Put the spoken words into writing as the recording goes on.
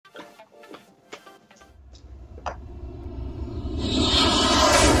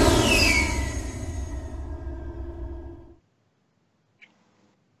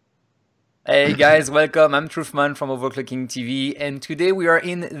Hey guys, welcome. I'm Truthman from OverClocking-TV, and today we are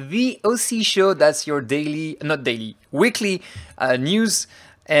in the OC show. That's your weekly news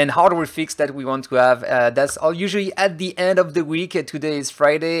and hardware fix that we want to have. That's all usually at the end of the week. Today is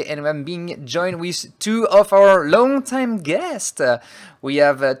Friday, and I'm being joined with two of our longtime guests. We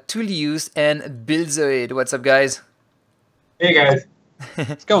have Tullius and Billzoid. What's up, guys? Hey guys.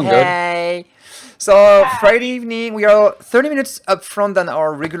 It's going good. Hey. So Friday evening, we are 30 minutes up front than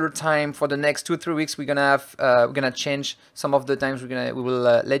our regular time. For the next 2-3 weeks, we're gonna change some of the times. We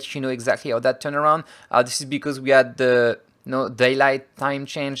will let you know exactly how that turn around. This is because we had the daylight time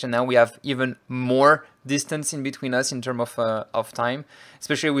change, and now we have even more distance in between us in terms of time,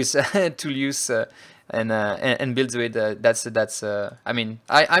 especially with Tullius and Billzoid. That's I mean,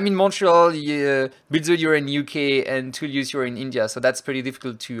 I'm in Montreal, Billzoid you're in UK, and Tullius you're in India, so that's pretty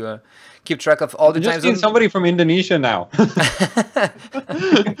difficult to keep track of all the time. Just need somebody from Indonesia now.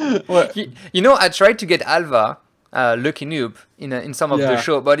 You know, I tried to get Alva, Lucky Noob, in some of the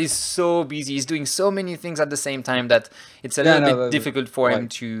show, but he's so busy. He's doing so many things at the same time that it's a little bit difficult for him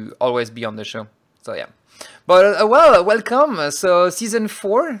to always be on the show. So yeah, but well, welcome. So season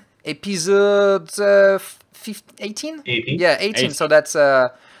 4, episode 18. Yeah, 18. So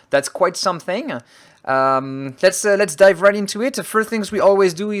that's quite something. Let's dive right into it. The first things we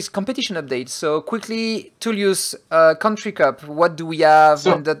always do is competition updates. So quickly, Tullius, Country Cup. What do we have,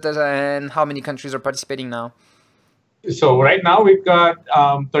 and how many countries are participating now? So right now we've got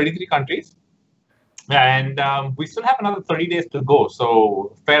 33 countries, and we still have another 30 days to go.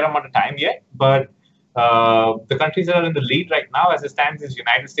 So fair amount of time yet, but the countries that are in the lead right now, as it stands, is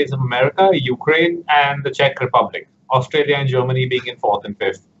United States of America, Ukraine, and the Czech Republic. Australia and Germany being in 4th and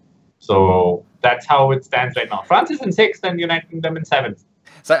 5th. So that's how it stands right now. France is in 6th and United Kingdom in 7th.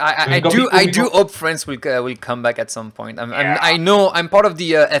 So I do hope France will come back at some point. I know I'm part of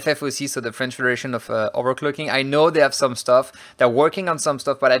the FFOC, so the French Federation of Overclocking. I know they have some stuff. They're working on some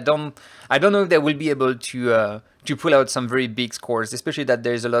stuff, but I don't know if they will be able to pull out some very big scores, especially that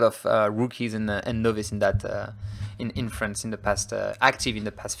there's a lot of rookies and novice in that in France in the past active in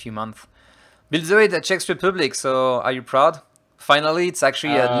the past few months. Billzoid, the Czech Republic. So are you proud? Finally, it's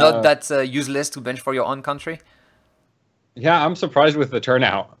actually not that useless to bench for your own country. Yeah, I'm surprised with the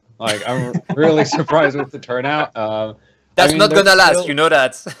turnout. Like, I'm really surprised with the turnout. That's not gonna last, you know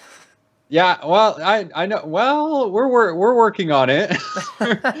that. Yeah, well, I know. Well, we're working on it.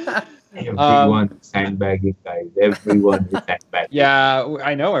 Everyone sandbagging, guys. Everyone is sandbagging. Yeah,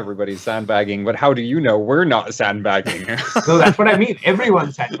 I know everybody's sandbagging, but how do you know we're not sandbagging? So that's what I mean.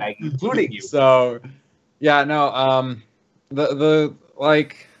 Everyone's sandbagging, including you. So, yeah, no.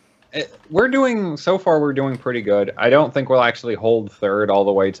 We're doing pretty good. I don't think we'll actually hold 3rd all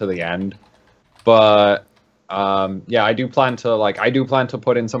the way to the end, but yeah, I do plan to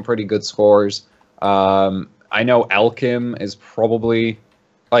put in some pretty good scores. I know Elkim is probably,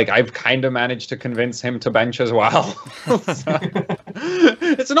 I've kind of managed to convince him to bench as well. So,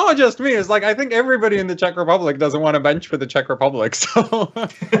 it's not just me. It's I think everybody in the Czech Republic doesn't want to bench for the Czech Republic. So,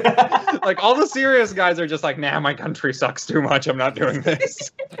 all the serious guys are just nah, my country sucks too much. I'm not doing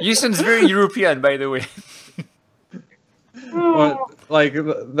this. You sound very European, by the way. Well,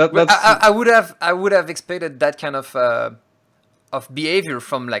 that's. I would have expected that kind of behavior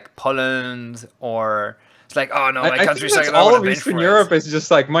from Poland, or it's oh no, my country sucks. All of Eastern Europe is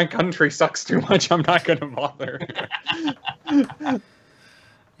just my country sucks too much. I'm not gonna bother.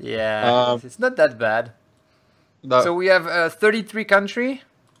 Yeah, it's not that bad. So we have 33 countries.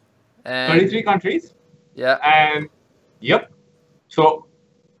 33 countries. Yeah. And yep. So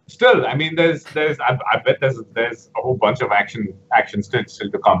still, I mean, I bet there's a whole bunch of action still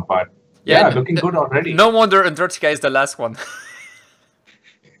to come, but yeah, looking good already. No wonder Antarctica is the last one.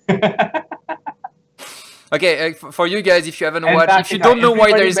 Okay, for you guys, if you haven't watched, if you don't know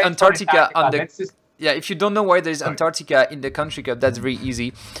why there is Antarctica on the... Yeah, if you don't know why there's Antarctica in the Country Cup, that's very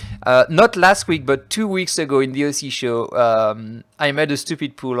easy. Not last week, but 2 weeks ago in the OC show, I made a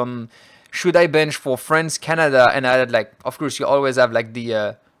stupid pool on should I bench for France, Canada, and I had of course you always have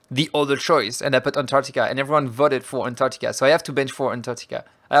the other choice, and I put Antarctica, and everyone voted for Antarctica, so I have to bench for Antarctica.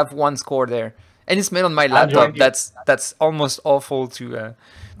 I have 1 score there, and it's made on my laptop. That's almost awful to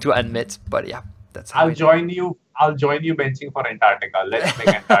admit, but yeah, that's how I'll join you benching for Antarctica. Let's make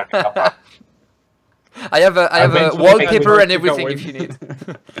Antarctica fun. I have a wallpaper and everything if you need.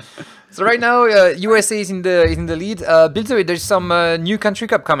 So right now, USA is in the lead. Billzoid, there's some new Country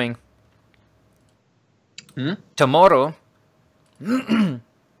Cup coming. Tomorrow.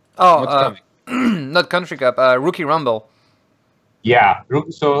 Not Country Cup. Rookie Rumble. Yeah.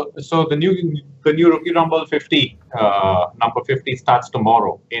 So the new Rookie Rumble 50, number 50 starts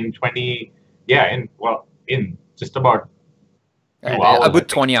tomorrow in in just about 2 hours. About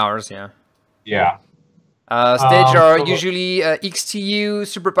 20 hours, yeah. Yeah. Stage are usually XTU,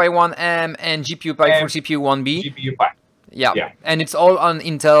 SuperPi 1M, and GPU Pi for CPU 1B. GPU Pi. Yeah, and it's all on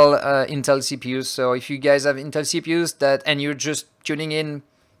Intel CPUs. So if you guys have Intel CPUs and you're just tuning in,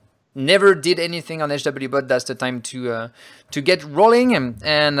 never did anything on HWBot, that's the time to get rolling.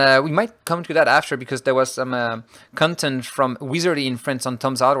 And we might come to that after, because there was some content from Wizardy in France on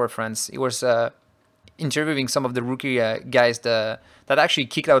Tom's Hardware France. It was interviewing some of the rookie guys that actually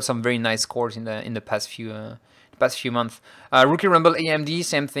kicked out some very nice scores in the past few months. Rookie Rumble AMD,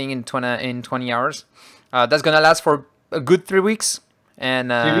 same thing in 20 hours. That's gonna last for a good 3 weeks,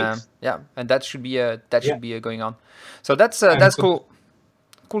 and 3 weeks? yeah, and that should be going on. So that's cool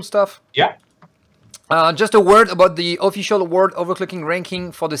stuff. Yeah. Just a word about the official World Overclocking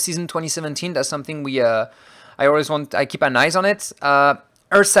ranking for the season 2017. That's something I keep an eye on it.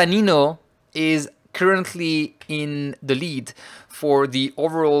 rsannino is currently in the lead for the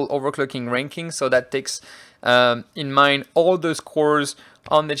overall overclocking ranking, so that takes in mind all the scores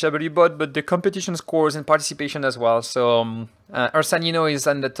on the HWBot, but the competition scores and participation as well. So rsannino is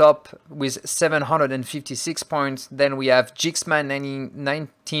on the top with 756 points. Then we have Jixman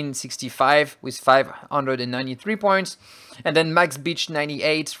 1965 with 593 points, and then Max Beach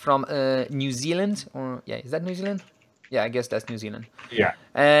 98 from New Zealand, or yeah, is that New Zealand? Yeah, I guess that's New Zealand. Yeah.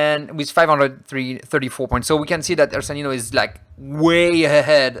 And with 534 points. So we can see that rsannino is like way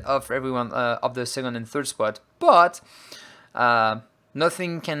ahead of everyone of the second and third spot. But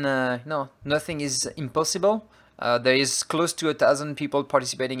nothing is impossible. There is close to 1,000 people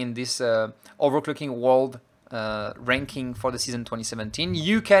participating in this overclocking world ranking for the season 2017.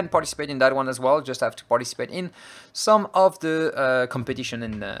 You can participate in that one as well. Just have to participate in some of the competition,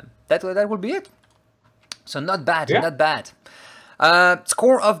 and that will be it. So not bad, not bad.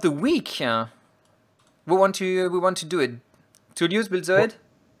 Score of the week. We want to do it. Tullius, Bilzoid?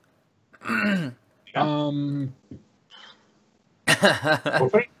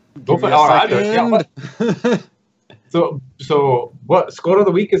 Go for it. So what score of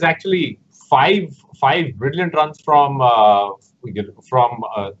the week is actually five brilliant runs from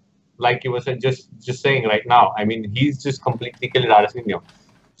like you were just saying right now. I mean, he's just completely killed rsannino.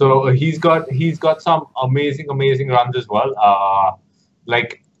 So he's got some amazing runs as well.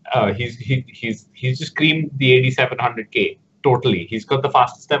 He's just creamed the 8700K totally. He's got the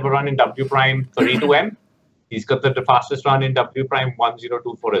fastest ever run in W Prime 32M. He's got the fastest run in W Prime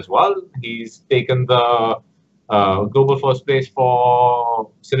 1024 as well. He's taken the global first place for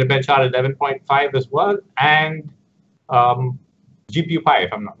Cinebenchmark 11.5 as well, and GPU Pi,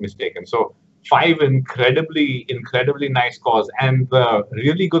 if I'm not mistaken. So 5 incredibly nice scores, and the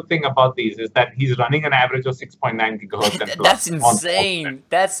really good thing about these is that he's running an average of 6.9 gigahertz. And that's insane.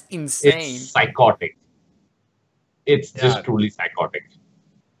 That's insane. It's psychotic. It's just truly psychotic.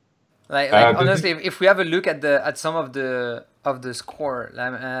 Like honestly, if we have a look at some of the score,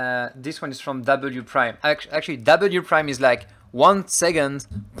 this one is from W Prime. Actually, W Prime is like 1 second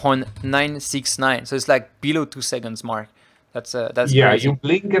 .969, so it's like below 2 seconds mark. That's crazy. You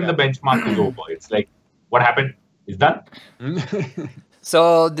blink and the benchmark is over. It's like, what happened? It's done.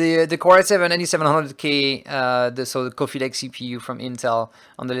 So the Core i7 9700K, so the Cofee CPU from Intel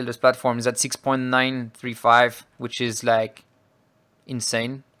on the latest platform is at 6.935, which is like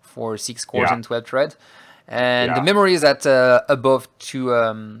insane for 6 cores and 12 thread, and the memory is at above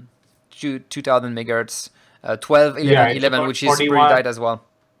 2000 megahertz, 12, 11, 11, which is 41. pretty tight as well.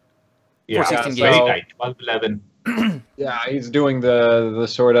 Yeah, 416 very gigs. tight. 12, 11. Yeah, he's doing the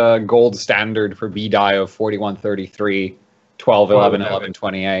sort of gold standard for VDI of 4133, 12, 11, 11,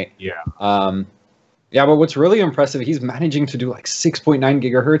 28. Yeah. Yeah, but what's really impressive, he's managing to do like 6.9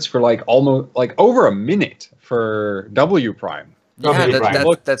 gigahertz for like almost like over a minute for W Prime.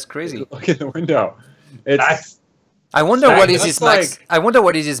 Yeah, that's crazy. Look at the window. It's. I wonder what is his max. I wonder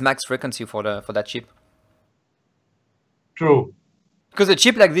what is his max frequency for that chip. True. Because a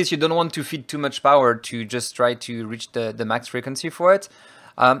chip like this, you don't want to feed too much power to just try to reach the max frequency for it.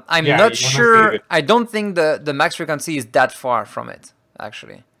 I'm not sure. I don't think the max frequency is that far from it,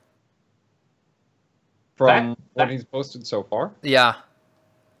 actually. From what he's posted so far? Yeah.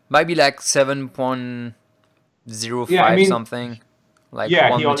 Might be like 7.05 something. Like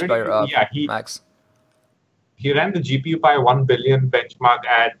 1 multiplier up max. He ran the GPU Pi 1 billion benchmark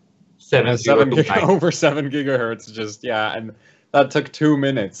at 7.029. Over 7 gigahertz, just, and that took 2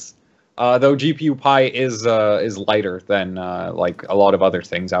 minutes. Though GPU Pi is lighter than like a lot of other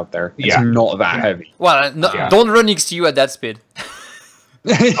things out there. It's not that heavy. Well, don't run XTU at that speed.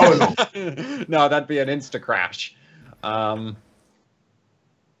 Oh no. No, that'd be an insta crash.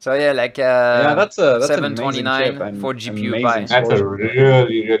 So yeah, like that's 729 for GPU buy. That's a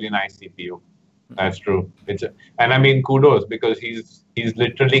really nice CPU. That's true. And I mean, kudos, because he's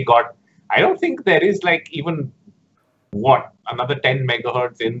literally got. I don't think there is like even another 10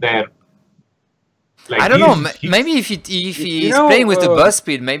 megahertz in there. Like, I don't know. Maybe if he's playing with the bus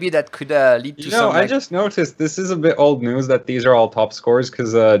speed, maybe that could lead to some. I just noticed this is a bit old news that these are all top scores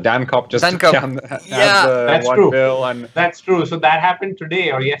because Dancop just took down that's one true. bill and that's true. So that happened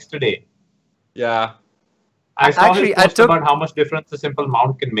today or yesterday. Yeah. I saw his post about how much difference a simple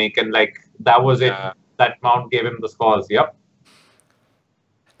mount can make, and like that was it. That mount gave him the scores. Yep.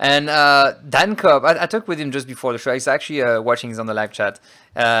 And Dancop, I talked with him just before the show. He's actually watching this on the live chat.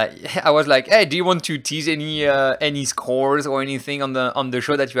 I was like, "Hey, do you want to tease any scores or anything on the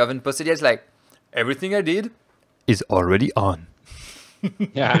show that you haven't posted yet?" It's like, everything I did is already on.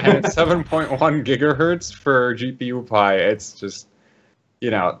 Yeah, and it's 7.1 gigahertz for GPU Pi. It's just,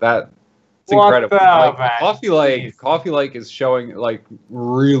 it's incredible. Cofee Lake is showing like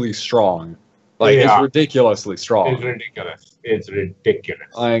really strong. Like it's ridiculolously strong. It's ridiculous. It's ridiculous.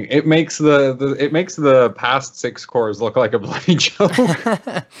 Like it makes the past 6 cores look like a bloody joke.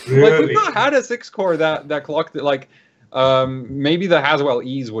 Really? Like we've not had a 6 core that clocked like maybe the Haswell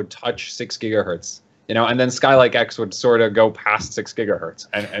E's would touch 6 gigahertz, and then Skylake X would sort of go past 6 gigahertz,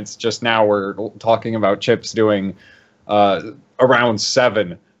 and it's just now we're talking about chips doing around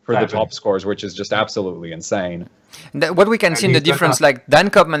 7 for the top scores, which is just absolutely insane. What we can see in the difference, like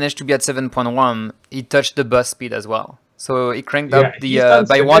Dancop managed to be at 7.1, he touched the bus speed as well. So he cranked up the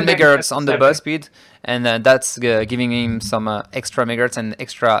by 1 megahertz on the bus speed, and that's giving him some extra megahertz and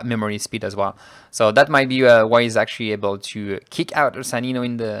extra memory speed as well. So that might be why he's actually able to kick out rsannino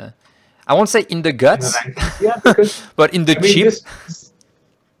in the, I won't say in the guts, but in the chip.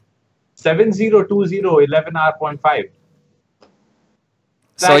 7020 11R.5.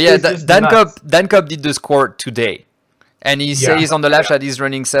 So yeah, Dancop did the score today, and he says on the live chat he's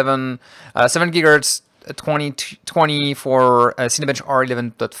running 7 gigahertz 20 for Cinebench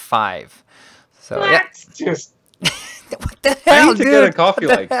R11.5. So that's just what the hell, I need to get a Cofee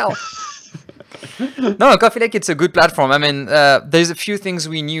Lake. No, Cofee Lake, it's a good platform. I mean, there's a few things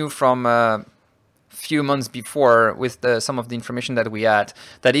we knew from a few months before with some of the information that we had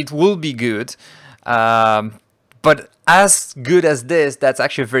that it will be good. But as good as this, that's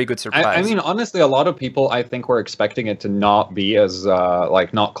actually a very good surprise. I mean, honestly, a lot of people, I think, were expecting it to not be as,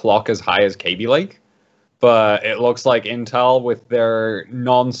 not clock as high as KB Lake. But it looks like Intel, with their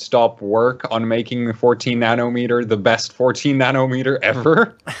non-stop work on making the 14 nanometer the best 14 nanometer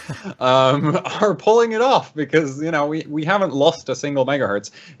ever, are pulling it off because, we haven't lost a single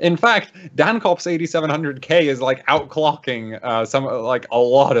megahertz. In fact, Dancop's 8700K is like outclocking a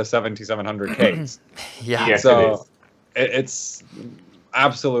lot of 7700Ks. Yeah. Yes, so it's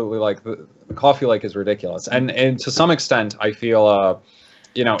absolutely like the Cofee Lake is ridiculous. And to some extent, I feel,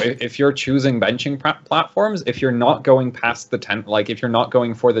 if you're choosing benching platforms, if you're not going past the 10, if you're not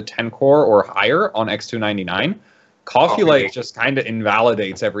going for the 10 core or higher on X299, Cofee Lake just kind of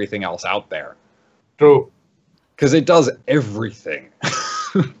invalidates everything else out there. True. Because it does everything.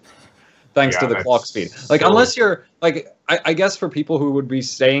 Thanks to the clock speed. Unless you're, I guess for people who would be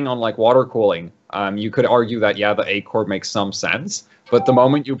staying on, water cooling, you could argue that, the 8-core makes some sense. But the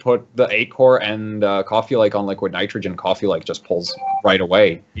moment you put the 8-core and Cofee Lake on liquid nitrogen, Cofee Lake just pulls right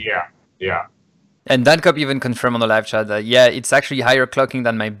away. Yeah. And Dancop even confirmed on the live chat that, it's actually higher clocking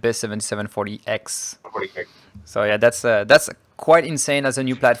than my BIS 7740X. So yeah, that's quite insane as a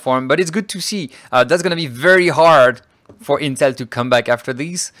new platform, but it's good to see. That's going to be very hard for Intel to come back after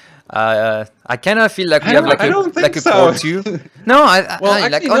these. I kind of feel like we have a Core 2. No, honestly,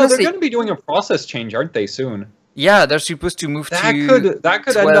 they're going to be doing a process change, aren't they, soon? Yeah, they're supposed to move that to that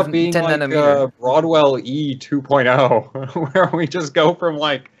could 12, end up being 10 like nanometer. Broadwell E 2.0, where we just go from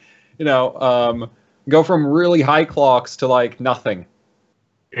go from really high clocks to nothing.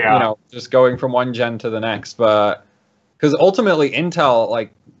 Yeah. Just going from one gen to the next. But because ultimately Intel,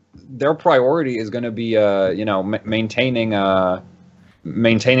 their priority is going to be maintaining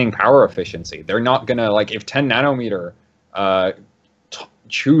power efficiency. They're not going to if 10 nanometer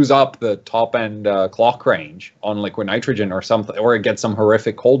chews up the top end clock range on liquid nitrogen or something, or it gets some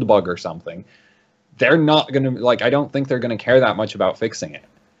horrific cold bug or something, they're not going to I don't think they're going to care that much about fixing it,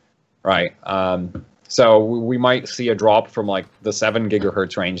 right? So we might see a drop from the 7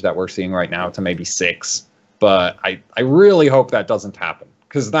 gigahertz range that we're seeing right now to maybe 6, but I really hope that doesn't happen,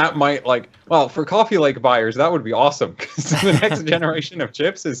 because that might for Cofee Lake buyers that would be awesome, because the next generation of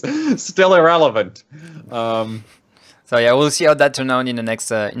chips is still irrelevant. So yeah, we'll see how that turns out in the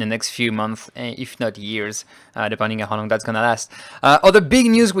next few months, if not years, depending on how long that's gonna last. Other big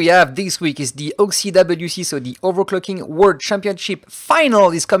news we have this week is the OCWC, so the Overclocking World Championship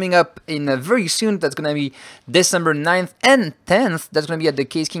final is coming up in very soon. That's gonna be December 9th and 10th. That's gonna be at the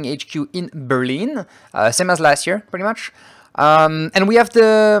Case King HQ in Berlin, same as last year, pretty much. And we have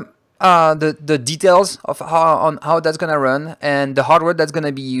the details of how that's gonna run and the hardware that's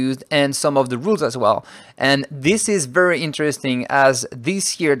gonna be used and some of the rules as well. And this is very interesting, as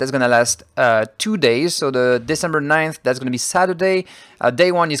this year that's gonna last 2 days. So the December 9th, that's gonna be Saturday.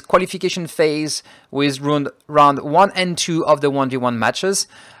 Day 1 is qualification phase with round 1 and 2 of the 1v1 matches.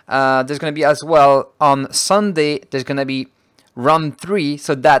 There's gonna be as well on Sunday, there's gonna be round 3.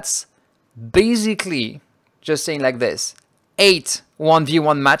 So that's basically just saying like this: 8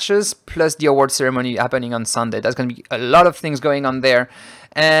 1v1 matches plus the award ceremony happening on Sunday. That's going to be a lot of things going on there.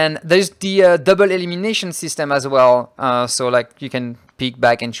 And there's the double elimination system as well. So like you can pick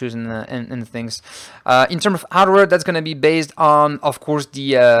back and choose and things. In terms of hardware, that's going to be based on, of course,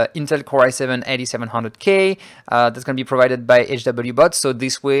 the Intel Core i7-8700K. That's going to be provided by HWBot. So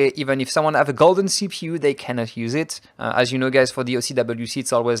this way, even if someone have a golden CPU, they cannot use it. As you know, guys, for the OCWC,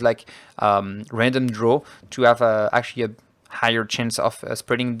 it's always like random draw to have actually a higher chance of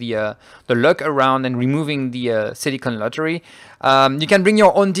spreading the luck around and removing the silicon lottery. You can bring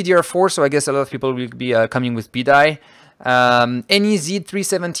your own DDR4, so I guess a lot of people will be coming with BDI. Any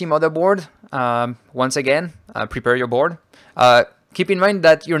Z390 motherboard, once again, prepare your board. Keep in mind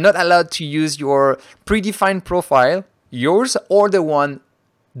that you're not allowed to use your predefined profile, yours or the one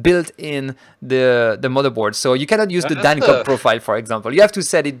built in the motherboard. So you cannot use the Dancop profile, for example. You have to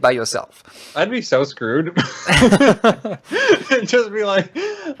set it by yourself. I'd be so screwed. Just be like,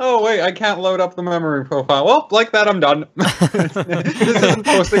 oh wait, I can't load up the memory profile. Well, like that, I'm done. This isn't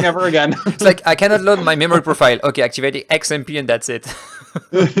posting ever again. It's like, I cannot load my memory profile. Okay, activating XMP and that's it.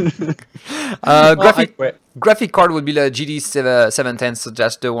 Graphic card would be the GD710, so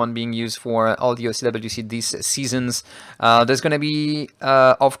that's the one being used for all the OCWC these seasons. There's going to be,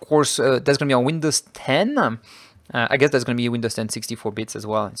 of course, there's going to be on Windows 10. I guess there's going to be Windows 10 64 bits as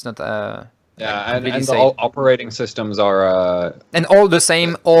well. It's not... yeah, and the operating systems are... and all the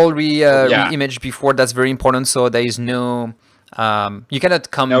same, all re-imaged before. That's very important, so there is no... you cannot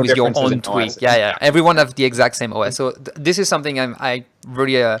come with your own tweak. Yeah. Everyone have the exact same OS. So this is something I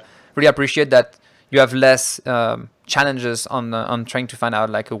really appreciate, that you have less challenges on trying to find out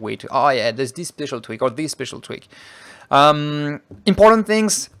like a way to, oh yeah, there's this special tweak or this special tweak. Important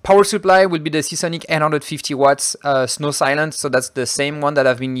things: power supply will be the Seasonic 850 watts Snow Silent. So that's the same one that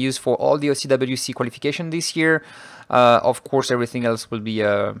have been used for all the OCWC qualification this year. Of course, everything else will be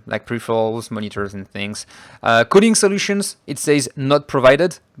like peripherals, monitors, and things. Coding solutions, it says not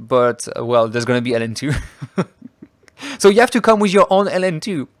provided, but well, there's going to be LN2. So you have to come with your own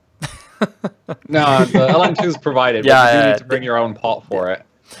LN2. No, the LN2 is provided, but you do need to bring your own pot for it.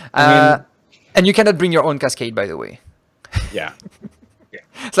 And you cannot bring your own Cascade, by the way. Yeah.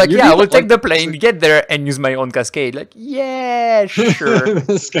 It's like, we'll take the plane, get there, and use my own Cascade. Like, yeah, sure.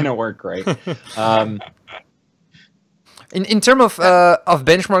 This is going to work great. In terms of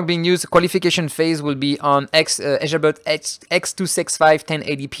benchmark being used, qualification phase will be on X265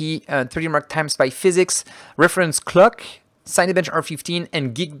 1080p, 3DMark times by physics, reference clock, Cinebench R15,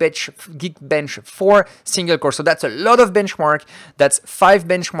 and Geekbench 4 single core. So that's a lot of benchmark. That's 5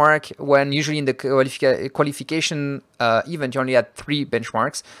 benchmark, when usually in the qualification event you only had 3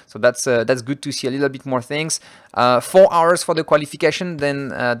 benchmarks. So that's good to see a little bit more things. 4 hours for the qualification. Then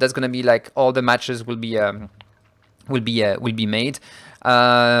that's gonna be like all the matches will be made.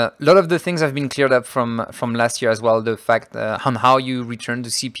 A lot of the things have been cleared up from last year as well. The fact on how you return the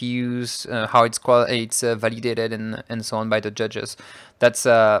CPUs, how it's validated and so on by the judges. That's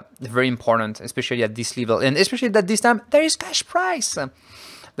very important, especially at this level, and especially that this time there is cash prize.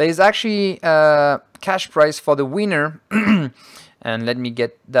 There is actually cash prize for the winner. And let me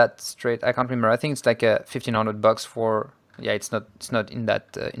get that straight. I can't remember. I think it's like $1,500 for. Yeah, it's not in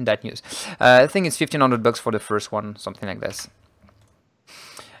that news. I think it's $1,500 for the first one, something like this.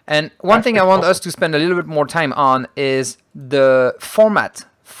 And one thing I want us to spend a little bit more time on is the format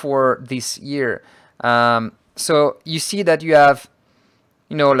for this year. So you see that you have,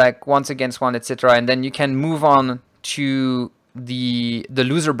 like once against one, etc., and then you can move on to the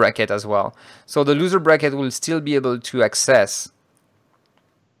loser bracket as well. So the loser bracket will still be able to access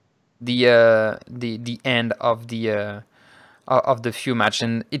the end of the few match,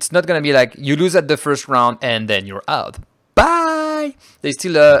 and it's not gonna be like you lose at the first round and then you're out. Bye. There's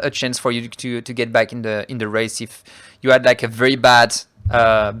still a chance for you to get back in the race if you had like a very bad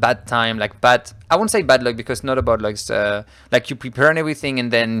bad time, like bad. I won't say bad luck because it's not about luck. Like you prepare and everything,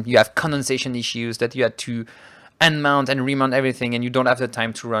 and then you have condensation issues that you had to unmount and remount everything, and you don't have the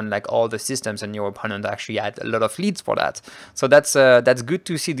time to run like all the systems, and your opponent actually had a lot of leads for that. So that's good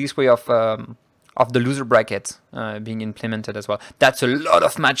to see this way of the loser bracket being implemented as well. That's a lot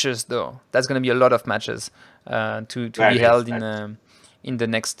of matches, though. That's going to be a lot of matches to be held in the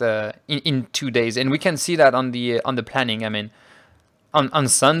next in 2 days, and we can see that on the planning. I mean, on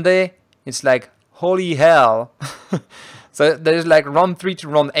Sunday it's like holy hell. So there's like round 3 to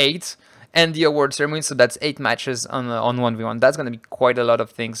round 8. And the award ceremony, so that's 8 matches on 1v1. That's going to be quite a lot of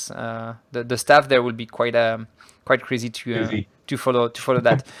things. The staff there will be quite crazy to follow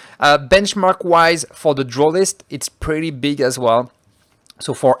that. Benchmark wise for the draw list, it's pretty big as well.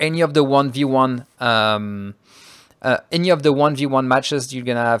 So for any of the 1v1 matches, you're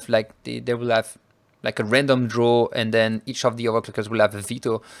gonna have like they will have like a random draw, and then each of the overclockers will have a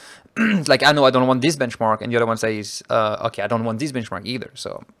veto. Like, I know I don't want this benchmark, and the other one says, okay, I don't want this benchmark either.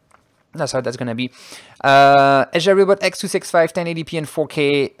 So that's how that's going to be. Azure Robot X265 1080p and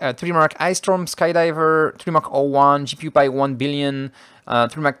 4K, 3DMark Ice Storm Skydiver, 3DMark 01, GPU Pi 1 billion,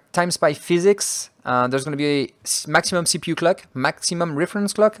 3DMark Time Spy Physics. There's going to be a maximum CPU clock, maximum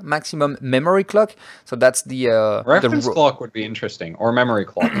reference clock, maximum memory clock. So that's the reference clock would be interesting, or memory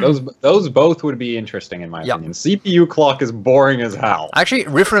clock. Those both would be interesting in my opinion. CPU clock is boring as hell. Actually,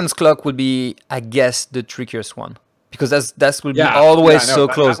 reference clock would be, I guess, the trickiest one. Because that will be always so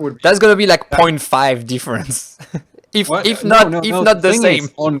close. That's gonna be like 0.5 difference, if not the same.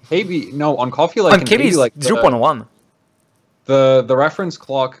 On KB, on Cofee, like on KB is like 0.1. The reference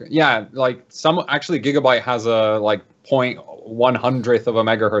clock, like actually Gigabyte has a like 0.100th of a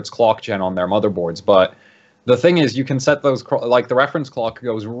megahertz clock gen on their motherboards. But the thing is, you can set those like the reference clock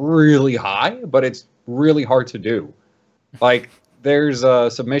goes really high, but it's really hard to do. Like, there's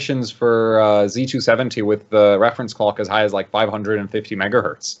submissions for Z290 with the reference clock as high as like 550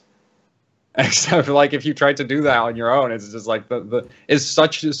 megahertz. Except like if you tried to do that on your own, it's just like it's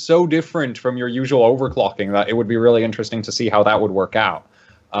so different from your usual overclocking that it would be really interesting to see how that would work out.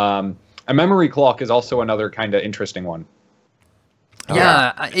 A memory clock is also another kind of interesting one.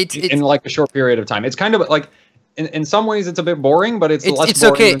 It's in like a short period of time. It's kind of like in some ways it's a bit boring, but it's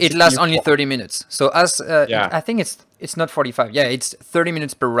okay. It lasts only 30 minutes. So I think it's not 45. Yeah, it's 30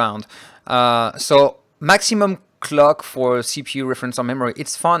 minutes per round. So maximum clock for CPU reference on memory,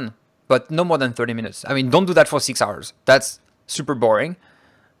 it's fun, but no more than 30 minutes. I mean, don't do that for 6 hours. That's super boring.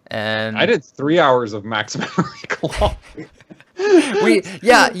 And I did 3 hours of max memory clock.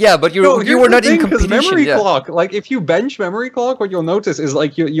 But you were not in competition. Memory clock, like if you bench memory clock, what you'll notice is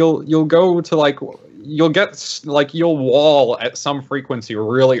like you'll go to like you'll wall at some frequency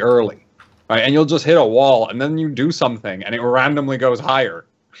really early, right? And you'll just hit a wall, and then you do something, and it randomly goes higher.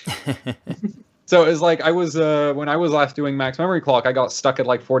 So it's like when I was last doing max memory clock, I got stuck at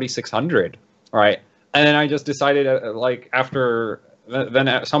like 4600, right? And then I just decided then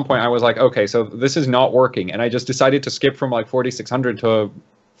at some point I was like, okay, so this is not working, and I just decided to skip from like 4600 to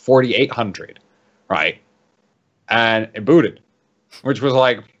 4800, right? And it booted, which was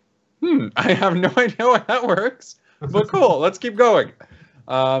like, I have no idea how that works, but cool, let's keep going.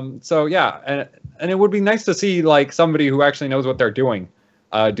 So yeah, and it would be nice to see like somebody who actually knows what they're doing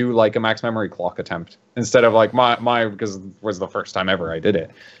do like a max memory clock attempt instead of like my because it was the first time ever I did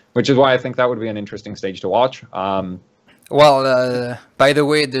it, which is why I think that would be an interesting stage to watch. Well, by the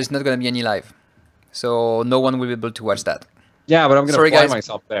way, there's not going to be any live, so no one will be able to watch that. Yeah, but I'm going to fly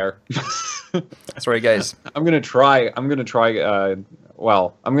myself there. Sorry, guys. I'm going to try.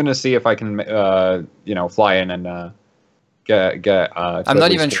 Well, I'm going to see if I can, fly in and get. I'm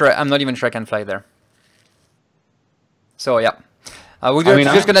not even sure I can fly there. So yeah. We're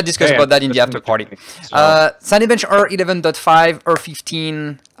just going to discuss about that in the after party. Cinebench R11.5,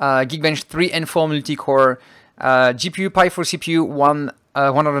 R15, Geekbench 3 and 4 multi-core, GPU Pi 4 CPU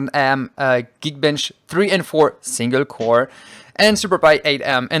 100M, Geekbench 3 and 4 single core, and SuperPi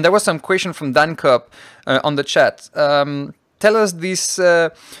 8M. And there was some question from Dancop on the chat. Tell us this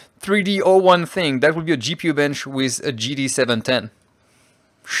 3D01 thing. That would be a GPU bench with a GD710.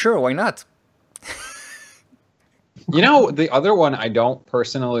 Sure, why not? The other one I don't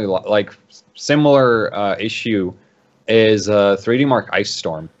personally like, similar issue, is 3DMark Ice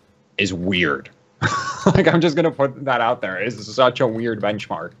Storm is weird. Like, I'm just going to put that out there. It's such a weird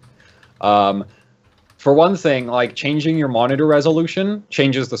benchmark. For one thing, like, changing your monitor resolution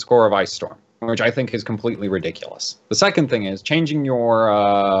changes the score of Ice Storm, which I think is completely ridiculous. The second thing is changing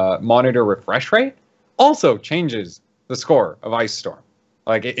your monitor refresh rate also changes the score of Ice Storm.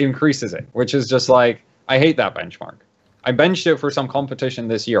 Like, it increases it, which is just like, I hate that benchmark. I benched it for some competition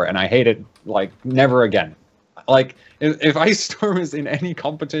this year, and I hate it like never again. Like if Ice Storm is in any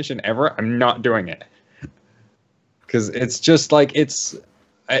competition ever, I'm not doing it because it's just like it's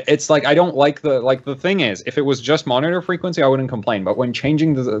like I don't like the thing is, if it was just monitor frequency, I wouldn't complain. But when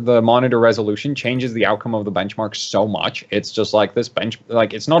changing the monitor resolution changes the outcome of the benchmark so much, it's just like this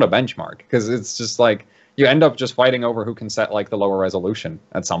it's not a benchmark, because it's just like you end up just fighting over who can set like the lower resolution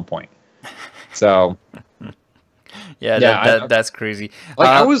at some point. So yeah, that's crazy. Like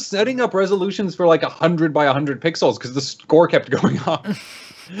I was setting up resolutions for like 100 by 100 pixels because the score kept going up.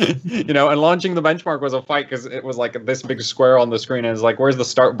 You know, and launching the benchmark was a fight because it was like this big square on the screen, and it's like, where's the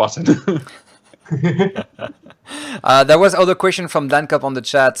start button? There was other question from Dancop on the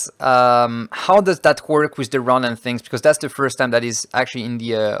chat. How does that work with the run and things? Because that's the first time that is actually in the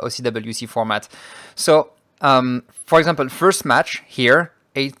OCWC format. So, for example, first match here,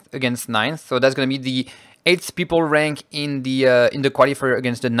 8th against 9th. So that's going to be the 8th people rank in the qualifier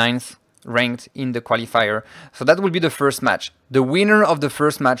against the 9th ranked in the qualifier. So that will be the first match. The winner of the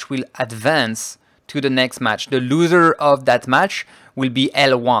first match will advance to the next match. The loser of that match will be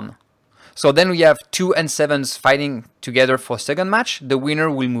L1. So then we have 2 and 7s fighting together for second match. The winner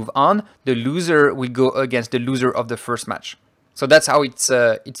will move on. The loser will go against the loser of the first match. So that's how it's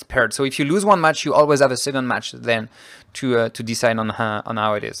paired. So if you lose one match, you always have a second match then to decide on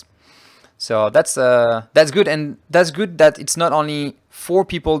how it is. So that's good, and that's good that it's not only 4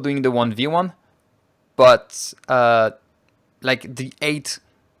 people doing the 1v1, but like the 8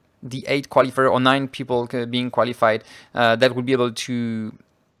 qualifier or 9 people being qualified that will be able to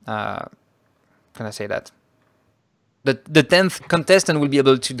can I say that the 10th contestant will be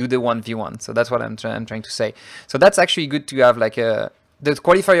able to do the 1v1. So that's what I'm trying to say. So that's actually good to have like the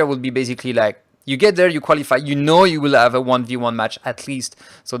qualifier will be basically like, you get there, you qualify, you know you will have a 1v1 match at least.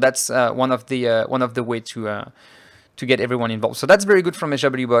 So that's one of the way to get everyone involved. So that's very good from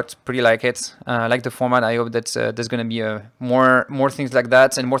HWBot. Pretty like it. Like the format. I hope that there's going to be more things like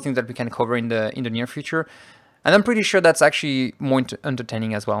that, and more things that we can cover in the near future. And I'm pretty sure that's actually more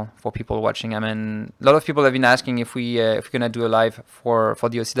entertaining as well for people watching. I mean, a lot of people have been asking if we're gonna do a live for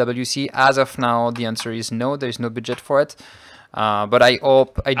the OCWC. As of now, the answer is no. There is no budget for it. But I'm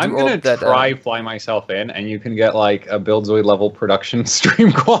gonna try fly myself in, and you can get like a Buildzoid level production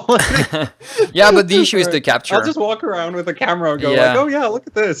stream quality. Yeah, but the issue is the capture. I'll just walk around with a camera and go like, oh yeah, look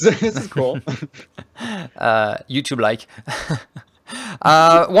at this. This is cool. YouTube like.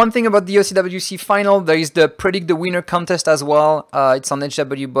 One thing about the OCWC final, there is the predict the winner contest as well. It's on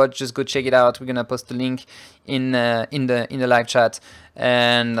HWBot. Just go check it out. We're gonna post the link in the live chat,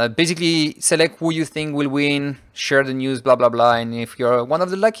 and basically select who you think will win, share the news, blah blah blah. And if you're one of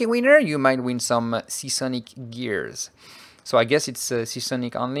the lucky winner, you might win some Seasonic gears. So I guess it's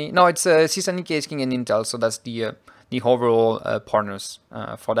Seasonic only. No, it's Seasonic, Ace King, and Intel. So that's the overall partners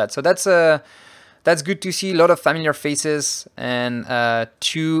for that. So that's good to see. A lot of familiar faces and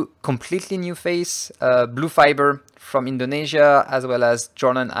 2 completely new face, Blue Fiber from Indonesia, as well as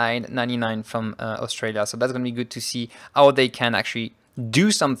Jordan Hyde 99 from Australia. So that's going to be good to see how they can actually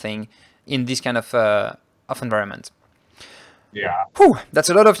do something in this kind of environment. Yeah. Whew, that's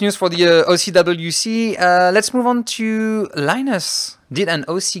a lot of news for the OCWC. Let's move on to Linus. Did an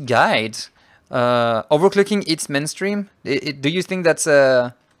OC guide. Overclocking its mainstream. Do you think that's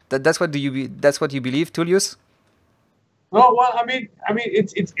that's what you believe, Tullius? No, well, I mean,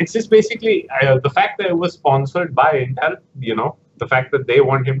 it's just basically the fact that it was sponsored by Intel. You know, the fact that they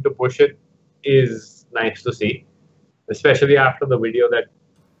want him to push it is nice to see, especially after the video that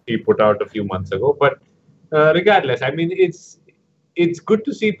he put out a few months ago. But regardless, I mean, it's good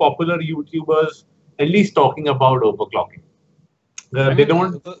to see popular YouTubers at least talking about overclocking. They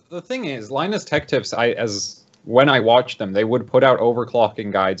don't. The thing is, Linus Tech Tips, when I watched them, they would put out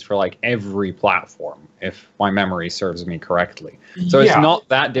overclocking guides for like every platform, if my memory serves me correctly. So it's not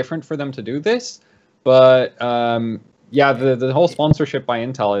that different for them to do this, but yeah, the whole sponsorship by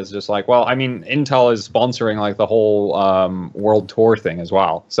Intel is just like, well, I mean, Intel is sponsoring like the whole world tour thing as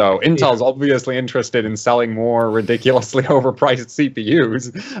well. So Intel's obviously interested in selling more ridiculously overpriced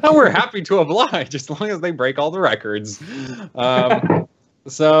CPUs, and we're happy to oblige as long as they break all the records.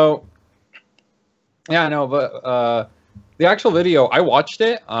 So. Yeah, no, but the actual video, I watched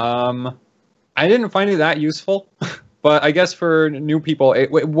it. I didn't find it that useful, but I guess for new people, it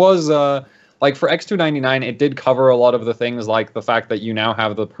was like for X299, it did cover a lot of the things, like the fact that you now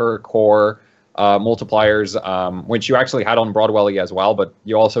have the per core multipliers, which you actually had on Broadwell as well, but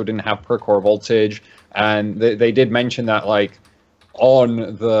you also didn't have per core voltage. And they did mention that like on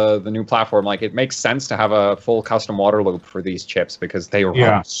the new platform, like it makes sense to have a full custom water loop for these chips because they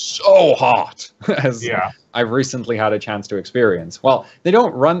run so hot, as I've recently had a chance to experience. Well, they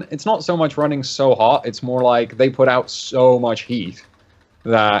don't run, it's not so much running so hot, it's more like they put out so much heat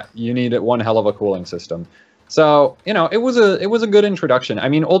that you need one hell of a cooling system. So, you know, it was a good introduction. I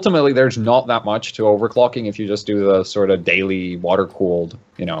mean, ultimately, there's not that much to overclocking if you just do the sort of daily water-cooled,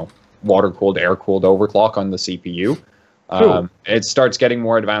 you know, water-cooled, air-cooled overclock on the CPU. It starts getting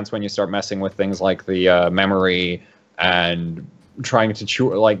more advanced when you start messing with things like the memory and trying to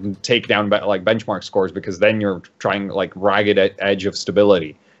take down benchmark scores, because then you're trying like ragged edge of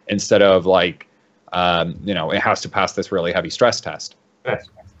stability instead of like, you know, it has to pass this really heavy stress test. Yes.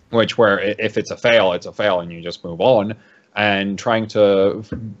 Which where if it's a fail, and you just move on. And trying to,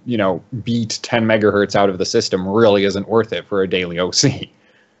 you know, beat 10 megahertz out of the system really isn't worth it for a daily OC.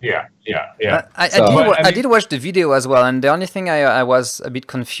 Yeah. I did watch the video as well, and the only thing I was a bit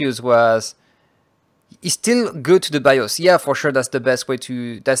confused was, it's still good to the BIOS. Yeah, for sure, that's the best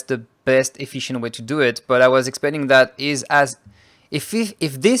efficient way to do it. But I was expecting that if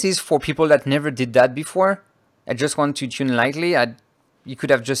this is for people that never did that before, I just want to tune lightly, you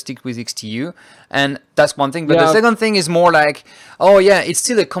could have just stick with XTU, and that's one thing. But the second thing is more like, oh yeah, it's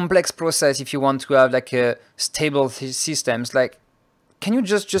still a complex process if you want to have like a stable systems. Like, can you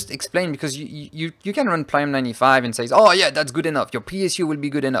just explain, because you can run Prime 95 and say, oh yeah, that's good enough. Your PSU will be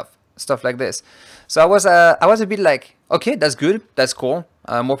good enough, stuff like this. So I was a bit like, okay, that's good, that's cool.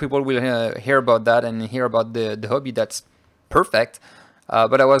 More people will hear about that and hear about the hobby. That's perfect.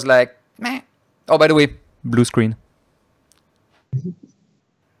 But I was like, meh. Oh, by the way, blue screen.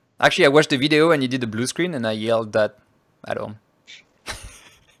 Actually, I watched the video and you did the blue screen, and I yelled that at home.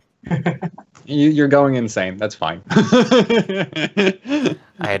 You're going insane. That's fine.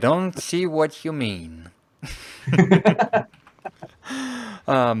 I don't see what you mean.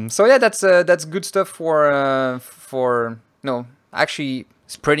 So yeah, that's good stuff for actually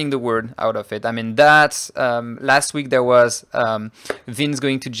spreading the word out of it. I mean, that's last week there was Vince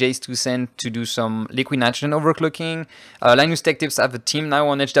going to z390 to do some liquid nitrogen overclocking. Linus Tech Tips have a team now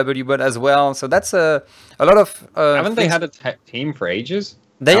on HWBot as well. So that's a lot of haven't they had a team for ages?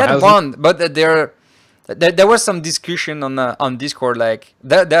 They had one, but there was some discussion on Discord. Like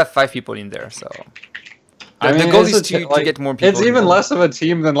there are 5 people in there, so. I mean, the goal is to get more people. It's even less of a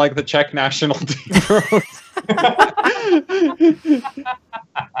team than like the Czech national team.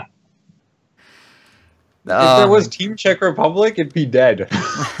 If there was Team Czech Republic, it'd be dead.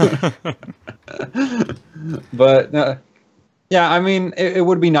 But yeah, I mean, it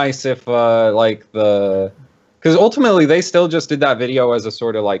would be nice if like because ultimately they still just did that video as a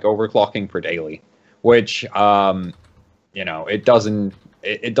sort of like overclocking for daily, which you know, it doesn't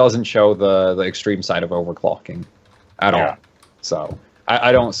show the extreme side of overclocking at all. So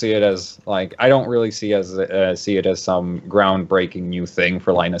I don't see it as like, I don't really see it as some groundbreaking new thing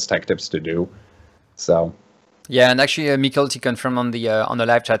for Linus Tech Tips to do. So yeah, and actually Mikelti confirmed on the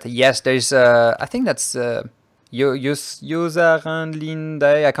live chat, yes, there's I think that's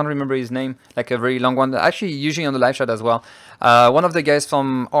Linde, I can't remember his name, like a very long one, actually usually on the live chat as well. One of the guys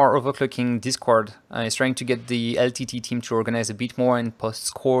from our overclocking Discord is trying to get the LTT team to organize a bit more and post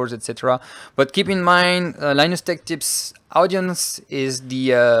scores, etc. But keep in mind, Linus Tech Tips audience is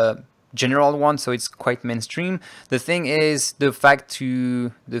the general one, so it's quite mainstream. The thing is, the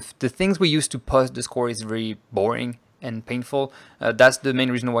things we use to post the score is very boring and painful. That's the main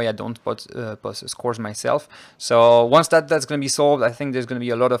reason why I don't post scores myself. So once that's going to be solved, I think there's going to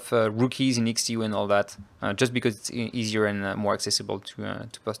be a lot of rookies in XTU and all that, just because it's easier and more accessible to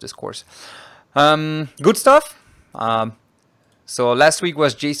post the scores. Good stuff. So last week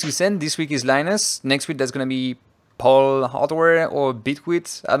was z390, this week is Linus. Next week there's going to be Paul Hardware or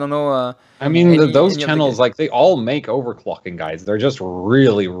Bitwit. I don't know. I mean, those channels, like, they all make overclocking guides. They're just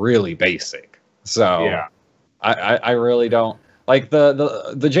really, really basic. So yeah. I really don't like the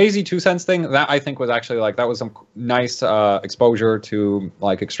z390 thing. That I think was actually like, that was some nice exposure to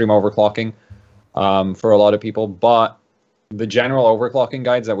like extreme overclocking for a lot of people. But the general overclocking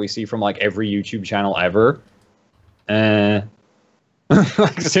guides that we see from like every YouTube channel ever, like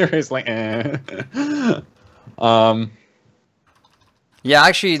seriously, yeah,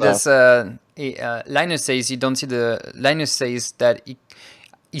 actually, so. That's Linus says you don't see the. Linus says that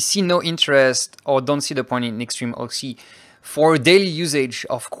you see no interest or don't see the point in extreme OC for daily usage,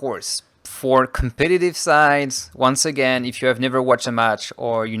 of course. For competitive sides, once again, if you have never watched a match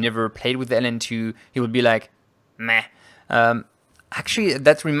or you never played with LN2, it would be like, meh. Actually,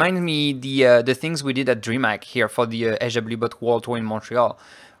 that reminds me the things we did at DreamHack here for the HWBot World Tour in Montreal.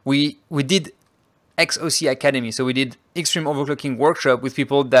 We did XOC Academy, so we did extreme overclocking workshop with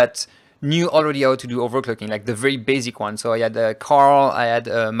people that knew already how to do overclocking, like the very basic one. So I had Carl, I had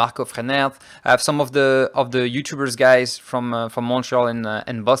Marco Frenert, I have some of the YouTubers guys from Montreal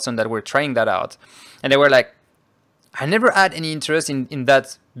and Boston that were trying that out, and they were like, I never had any interest in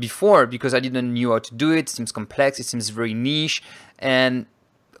that before because I didn't know how to do it. It seems complex, it seems very niche, and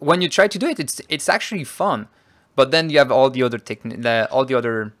when you try to do it, it's actually fun. But then you have all the other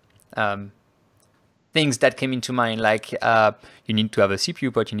things that came into mind, like you need to have a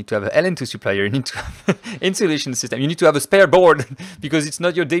CPU port, you need to have an LN2 supplier, you need to have insulation system, you need to have a spare board because it's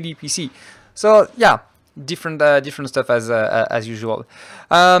not your daily PC. So yeah, different stuff as usual.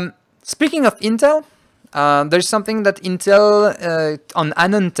 Speaking of Intel, there's something that Intel on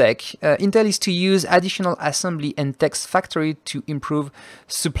AnonTech, Intel is to use additional assembly and test factory to improve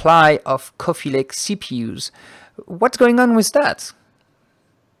supply of Cofee Lake CPUs. What's going on with that?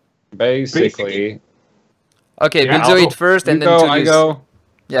 Basically. Okay, yeah, Buildzoid first, and then I go.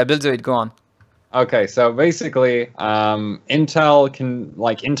 Yeah, Buildzoid, go on. Okay, so basically, Intel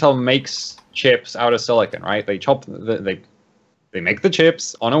makes chips out of silicon, right? They they make the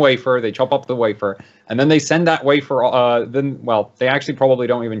chips on a wafer, they chop up the wafer, and then they send that wafer. They actually probably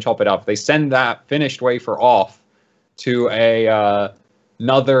don't even chop it up. They send that finished wafer off to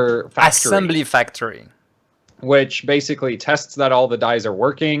another factory, assembly factory, which basically tests that all the dies are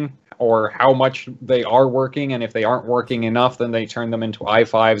working, or how much they are working, and if they aren't working enough, then they turn them into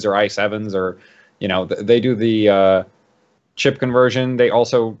i5s or i7s, or they do the chip conversion. They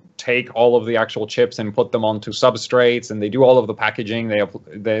also take all of the actual chips and put them onto substrates, and they do all of the packaging.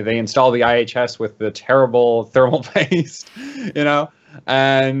 They install the IHS with the terrible thermal paste,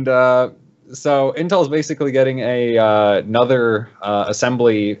 and so Intel's basically getting another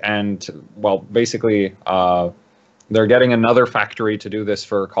assembly, and basically they're getting another factory to do this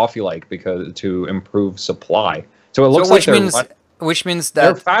for Cofee Lake to improve supply. So it looks which means that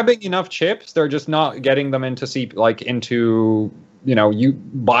they're fabbing enough chips. They're just not getting them into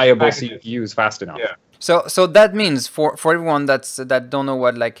buyable CPUs fast enough. Yeah. So that means for everyone that don't know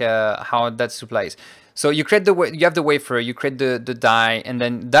what how that supplies. So you have the wafer, you create the die, and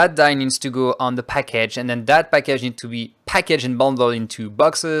then that die needs to go on the package, and then that package needs to be packaged and bundled into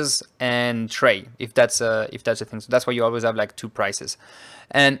boxes and tray, if that's a thing. So that's why you always have like two prices.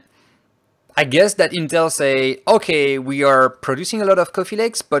 And I guess that Intel say, okay, we are producing a lot of Cofee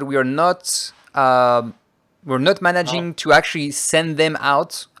Lakes, but we are not managing to actually send them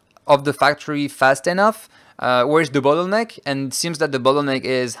out of the factory fast enough. Where's the bottleneck? And it seems that the bottleneck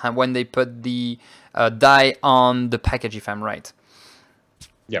is when they put the die on the package, if I'm right.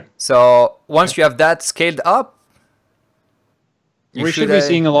 Yeah. So once you have that scaled up, we should be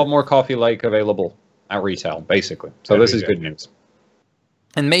seeing a lot more Cofee Lake available at retail, basically. So this is good news.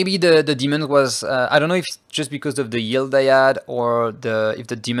 And maybe the demand was, I don't know if it's just because of the yield they had, or if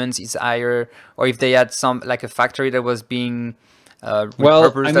the demand is higher, or if they had a factory that was being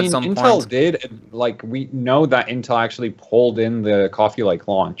repurposed at some Intel point. did, we know that Intel actually pulled in the Cofee Lake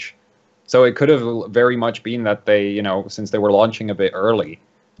launch. So it could have very much been that they, since they were launching a bit early,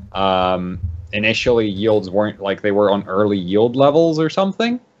 initially yields weren't, they were on early yield levels or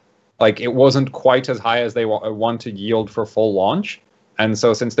something. It wasn't quite as high as they wanted yield for full launch. And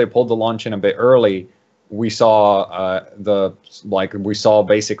so since they pulled the launch in a bit early, we saw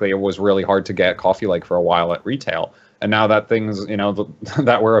basically it was really hard to get Cofee Lake for a while at retail. And now that things,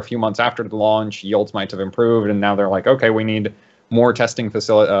 that were a few months after the launch, yields might have improved, and now they're like, okay, we need more testing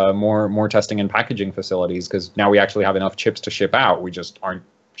more testing and packaging facilities, because now we actually have enough chips to ship out. We just aren't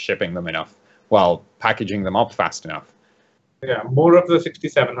shipping them enough, packaging them up fast enough. Yeah, more of the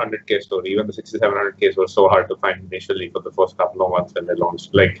 6700K story. Even the 6700Ks were so hard to find initially for the first couple of months when they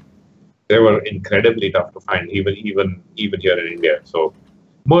launched. They were incredibly tough to find, even here in India. So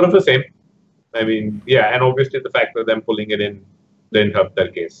more of the same. I mean, yeah, and obviously the fact that them pulling it in didn't help their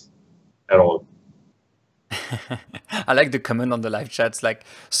case at all. I like the comment on the live chats,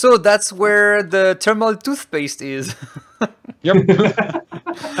 so that's where the thermal toothpaste is. Yep.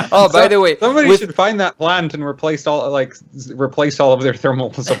 By the way, somebody should find that plant and replace all of their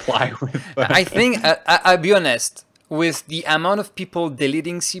thermal supply with that. I think I'll be honest, with the amount of people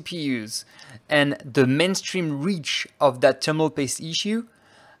deleting CPUs and the mainstream reach of that thermal paste issue,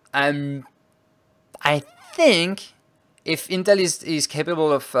 I think if Intel is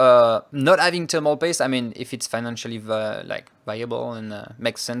capable of not having thermal paste, I mean, if it's financially viable and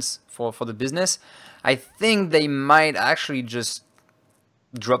makes sense for the business, I think they might actually just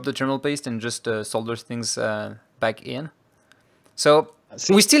drop the thermal paste and just solder things back in. So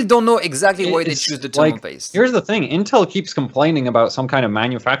we still don't know exactly why they choose the thermal paste. Here's the thing: Intel keeps complaining about some kind of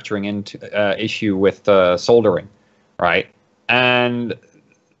manufacturing issue with soldering, right? And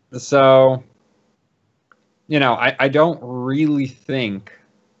So, you know, I don't really think,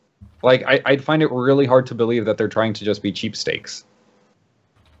 like, I'd find it really hard to believe that they're trying to just be cheapsteaks,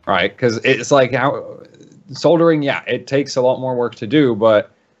 right? Because it's like how soldering, yeah, it takes a lot more work to do,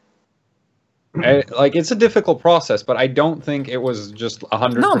 but like it's a difficult process. But I don't think it was just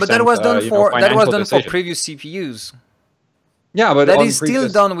 100%. No, but that was done for previous CPUs. Yeah, but that is still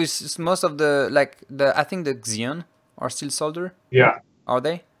done with most of the I think the Xeon are still soldered. Yeah, are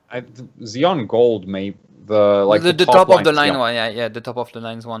they? Xeon Gold may the top of the line one, yeah, the top of the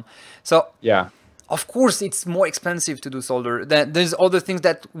lines one. So yeah, of course it's more expensive to do solder. There's other things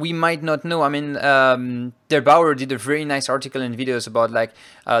that we might not know. I mean, Der Bauer did a very nice article and videos about like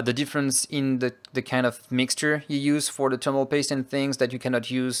the difference in the kind of mixture you use for the thermal paste and things that you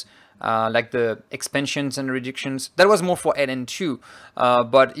cannot use. Like the expansions and reductions, that was more for LN2.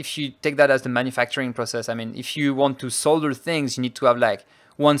 But if you take that as the manufacturing process, I mean, if you want to solder things, you need to have like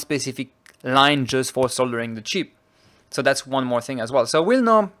one specific line just for soldering the chip. So that's one more thing as well. So we'll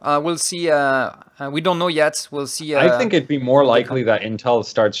know. We'll see. We don't know yet. We'll see. I think it'd be more likely that Intel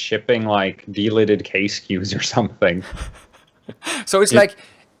starts shipping like delidded case SKUs or something. So it's like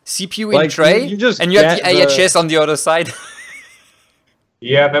CPU in tray, and you have the IHS on the other side.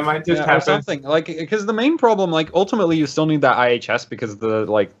 Yeah, that might just happen. Something like, because the main problem, like, ultimately you still need that IHS because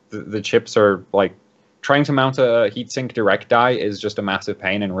the chips are like trying to mount a heatsink direct die is just a massive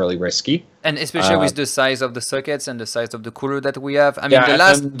pain and really risky. And especially with the size of the sockets and the size of the cooler that we have. I mean,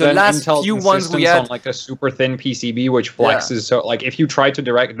 the last few ones we had on like a super thin PCB, which flexes. So like if you try to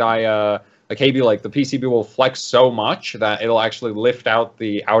direct die a KB, like the PCB will flex so much that it'll actually lift out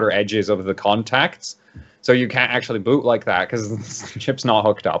the outer edges of the contacts. So you can't actually boot like that because the chip's not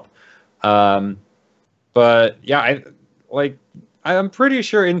hooked up. But yeah, I'm pretty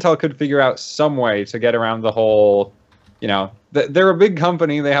sure Intel could figure out some way to get around the whole, you know, they're a big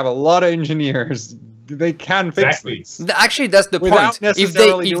company. They have a lot of engineers. They can fix this. Actually, that's the point.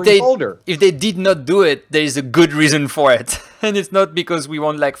 If they did not do it, there is a good reason for it. And it's not because we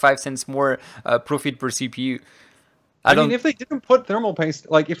want like 5 cents more profit per CPU. I mean, if they didn't put thermal paste,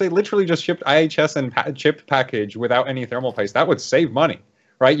 like if they literally just shipped IHS and chip package without any thermal paste, that would save money,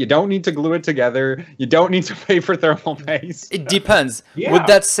 right? You don't need to glue it together. You don't need to pay for thermal paste. It depends. Yeah. Would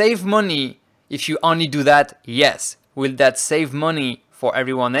that save money if you only do that? Yes. Will that save money for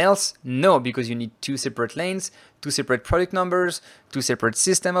everyone else? No, because you need 2 separate lanes, 2 separate product numbers, 2 separate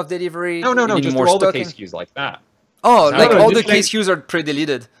system of delivery. No, just all the case SKUs like that. Oh, like all the case SKUs are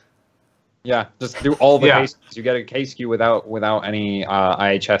pre-deleted. Yeah, just do all the case SKUs. You get a case SKU without any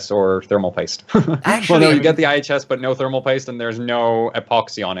IHS or thermal paste. Actually, well, no, you get the IHS but no thermal paste, and there's no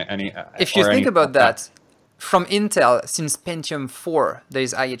epoxy on it. If you think about that, from Intel, since Pentium 4, there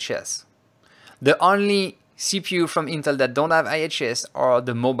is IHS. The only CPU from Intel that don't have IHS are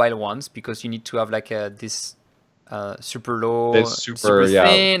the mobile ones, because you need to have like this super low, super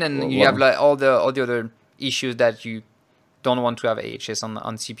thin, and you have like all the other issues that you don't want to have IHS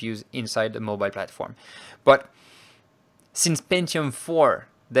on CPUs inside the mobile platform. But since Pentium 4,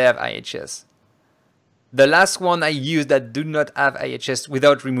 they have IHS. The last one I used that do not have IHS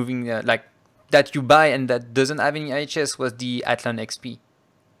without removing, like, that you buy and that doesn't have any IHS was the Athlon XP.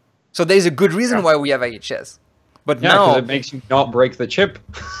 So there's a good reason why we have IHS. But now it makes you not break the chip.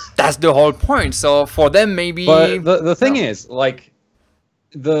 That's the whole point. So for them, maybe. But the thing is, like,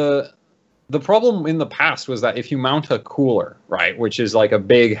 the problem in the past was that if you mount a cooler, right, which is like a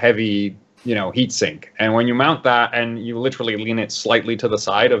big, heavy, you know, heatsink, and when you mount that and you literally lean it slightly to the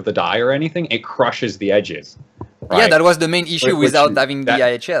side of the die or anything, it crushes the edges. Right? Yeah, that was the main issue without having the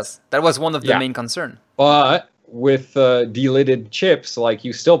IHS. That was one of the main concern. But with delidded chips, like,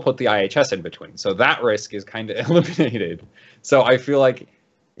 you still put the IHS in between, so that risk is kind of eliminated. So I feel like,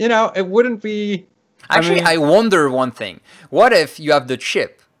 you know, it wouldn't be. Actually, I wonder one thing: what if you have the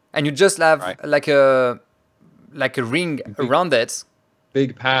chip and you just have like a ring around it,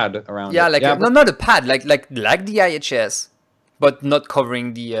 big pad around it. Like not a pad, like the IHS, but not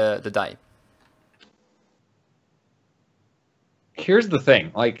covering the die. Here's the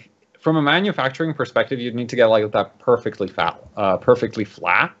thing: like, from a manufacturing perspective, you'd need to get like that perfectly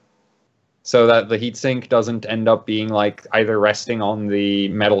flat, so that the heatsink doesn't end up being like either resting on the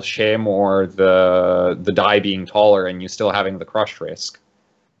metal shim or the die being taller, and you still having the crush risk.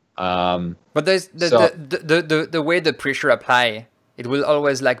 But there's the way the pressure apply, it will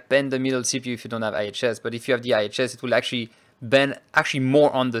always like bend the middle CPU if you don't have IHS. But if you have the IHS, it will actually bend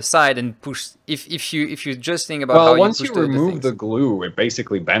more on the side and push. If you just think about how once you remove the glue, it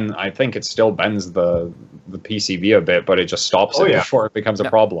basically bends. I think it still bends the PCB a bit, but it just stops it before it becomes a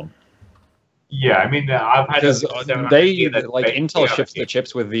problem. Yeah, I mean, I've had because Intel ships the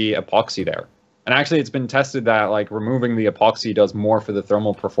chips with the epoxy there, and actually it's been tested that like removing the epoxy does more for the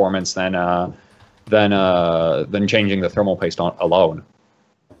thermal performance than changing the thermal paste alone.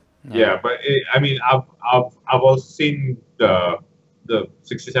 Yeah, but I mean, I've also seen the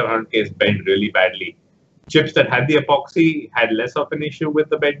 6700Ks bend really badly. Chips that had the epoxy had less of an issue with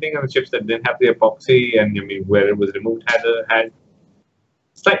the bending, and the chips that didn't have the epoxy, and I mean where it was removed, had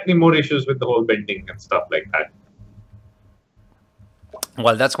slightly more issues with the whole bending and stuff like that.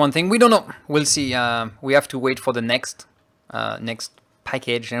 Well, that's one thing we don't know. We'll see. We have to wait for the next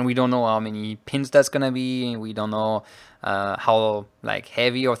package, and we don't know how many pins that's gonna be. We don't know how like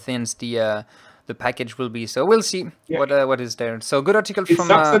heavy or thin the package will be. So we'll see what is there. So good article from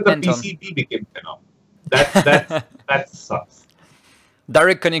sucks that the Anton. PCB became thinner. That sucks.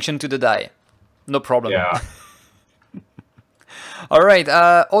 Direct connection to the die, no problem. Yeah. All right.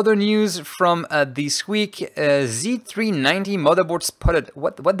 Other news from this week: Z390 motherboard spotted.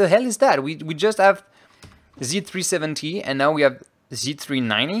 What the hell is that? We just have Z370 and now we have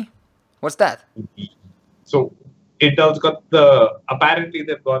Z390. What's that? So Intel's got apparently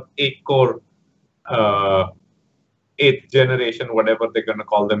they've got 8-core, 8th generation, whatever they're gonna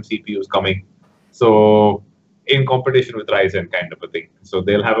call them, CPUs coming. So in competition with Ryzen kind of a thing. So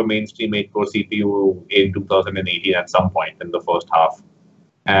they'll have a mainstream 8-core CPU in 2018 at some point in the first half.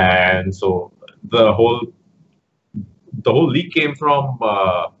 And so the whole leak came from,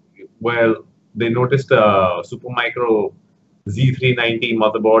 well, they noticed a Supermicro Z390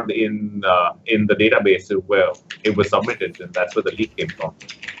 motherboard in the database where it was submitted, and that's where the leak came from.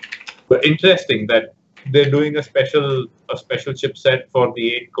 But interesting that they're doing a special chipset for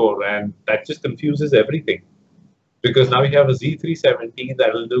the 8-core, and that just confuses everything. Because now you have a Z370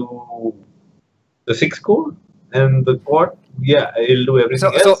 that'll do the 6-core and the quad. Yeah, it'll do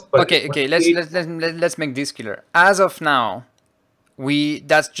everything else. So okay, let's make this clear. As of now,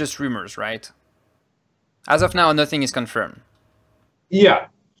 that's just rumors, right? As of now, nothing is confirmed. Yeah,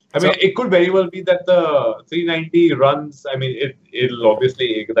 I mean, it could very well be that the 390 runs. I mean, it'll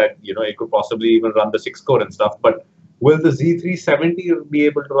obviously that it could possibly even run the 6-core and stuff. But will the Z370 be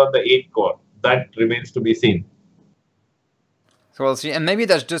able to run the 8-core? That remains to be seen. So we'll see, and maybe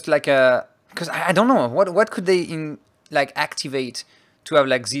that's just like because I don't know what could they activate to have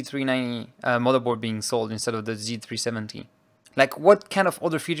like Z390 motherboard being sold instead of the Z370. Like what kind of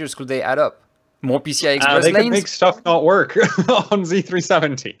other features could they add up? More PCI Express they lanes? could make stuff not work on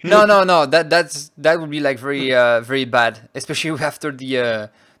Z370. No. That would be like very bad, especially after the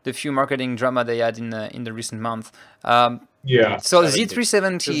few marketing drama they had in the recent month. Yeah. So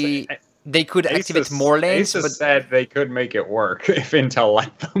Z370. They could activate more lanes, but said they could make it work if Intel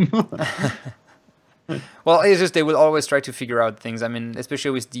let them. Well, it's just they will always try to figure out things. I mean,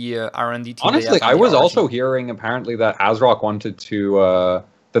 especially with the R&D team. Honestly, I was also hearing apparently that ASRock wanted to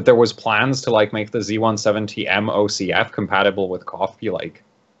that there was plans to like make the Z170M OCF compatible with Cofee,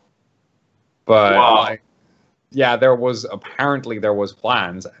 but wow. Yeah, there was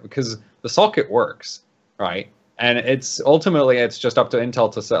plans because the socket works, right? And ultimately it's just up to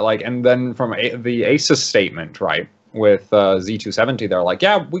Intel to set and then from the ASUS statement, right, with Z270, they're like,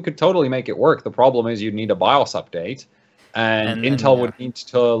 yeah, we could totally make it work. The problem is you'd need a BIOS update, and Intel would need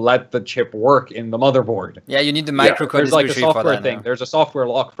to let the chip work in the motherboard. Yeah, you need the microcode. There's like a software thing. Now. There's a software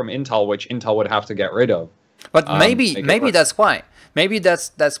lock from Intel which Intel would have to get rid of. But maybe that's why. Maybe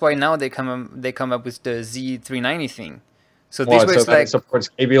that's why now they come up with the Z390 thing. So this way, it supports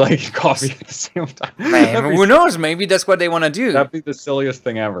Kaby Lake and Cofee at the same time. Man, who knows? Maybe that's what they want to do. That'd be the silliest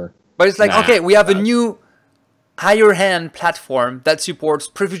thing ever. But it's like, okay, we have a new higher-end platform that supports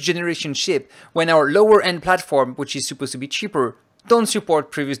previous generation chip, when our lower-end platform, which is supposed to be cheaper, don't support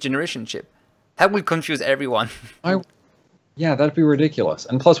previous generation chip. That will confuse everyone. Yeah, that'd be ridiculous.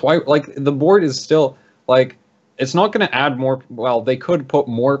 And plus, why? The board is still it's not going to add more. Well, they could put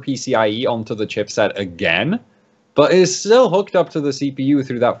more PCIe onto the chipset again. But it's still hooked up to the CPU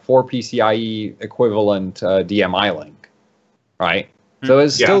through that 4 PCIe equivalent DMI link, right? So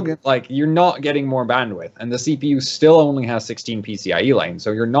it's still you're not getting more bandwidth, and the CPU still only has 16 PCIe lanes,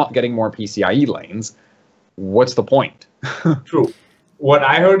 so you're not getting more PCIe lanes. What's the point? True. What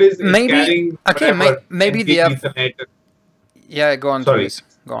I heard is maybe they have. Ethernet. Yeah, go on. Sorry, please.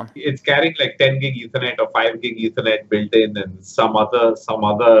 Go on. It's carrying like 10 gig Ethernet or 5 gig Ethernet built in, and some other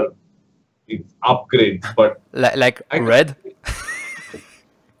upgrades, but like red.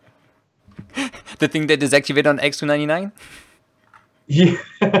 The thing that is activated on X299. Yeah.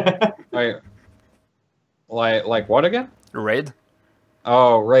 Like what again? Raid.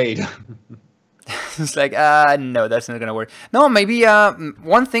 Oh, Raid. It's like, no, that's not gonna work. No, maybe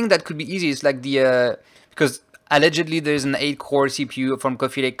one thing that could be easy is like the because allegedly there's an 8-core CPU from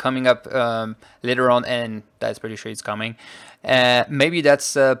Cofee coming up later on, and that's pretty sure it's coming. Maybe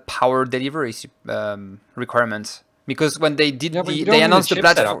that's power delivery requirements, because when they did they announced the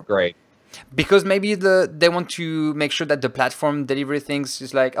platform upgrade. Because maybe they want to make sure that the platform delivery things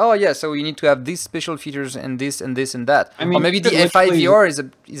is like, oh yeah, so you need to have these special features and this and this and that. I mean, or maybe the F5 VR is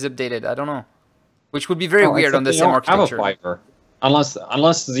updated. I don't know, which would be very weird on the same architecture. Have a fiber. Unless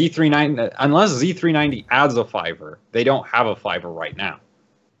Z390 adds a fiber, they don't have a fiber right now.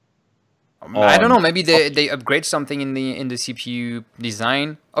 I don't know. Maybe they upgrade something in the CPU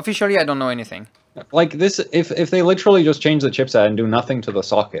design. Officially, I don't know anything. Like this, if they literally just change the chipset and do nothing to the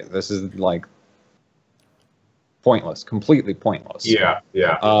socket, this is like pointless, completely pointless. Yeah.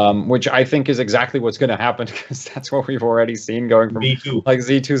 Which I think is exactly what's going to happen, because that's what we've already seen going from like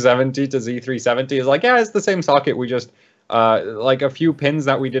Z270 to Z370 is like, yeah, it's the same socket. We just like a few pins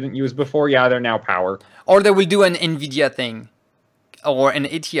that we didn't use before. Yeah, they're now power. Or they will do an NVIDIA thing or an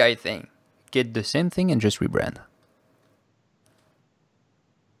ATI thing. Get the same thing and just rebrand.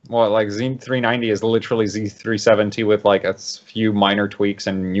 Well, like Z390 is literally Z370 with like a few minor tweaks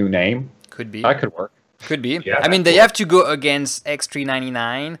and new name. Could be. That could work. Could be. Yeah, I mean, they have to go against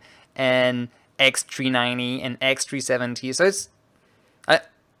X299 and X390 and X370. So it's,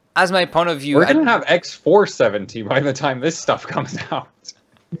 as my point of view, we're gonna have X470 by the time this stuff comes out.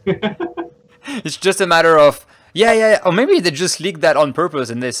 It's just a matter of or maybe they just leak that on purpose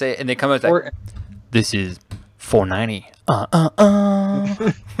and they say, and they come out like, this is 490.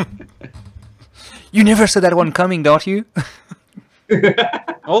 You never saw that one coming, don't you?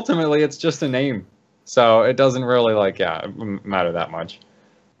 Ultimately, it's just a name, so it doesn't really matter that much.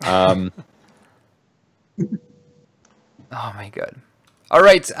 Oh my god! All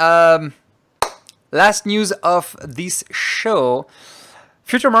right, last news of this show: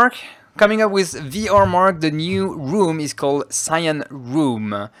 VRmark coming up with VRmark. The new room is called Cyan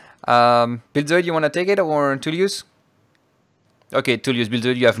Room. Builder, you want to take it, or Tullius? Okay, Tullius,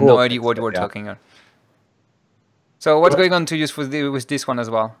 Builder, you have no idea what we're talking about. So what's going on, Tullius, with this one as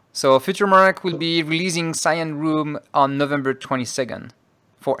well? So VRmark will be releasing Cyan Room on November 22nd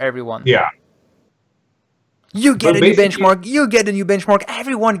for everyone. Yeah. You get a new benchmark. You get a new benchmark.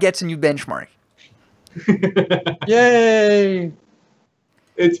 Everyone gets a new benchmark. Yay!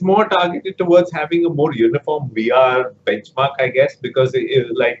 It's more targeted towards having a more uniform VR benchmark, I guess, because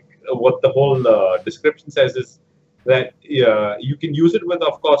like what the whole description says is that you can use it with,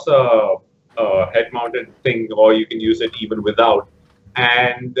 of course, a head-mounted thing, or you can use it even without.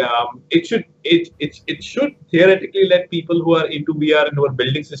 And it should theoretically let people who are into VR and who are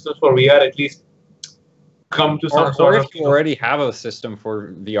building systems for VR at least come to some sort of. Or if you already have a system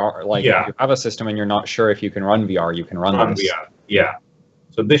for VR, like if you have a system and you're not sure if you can run VR, you can run this. VR. Yeah.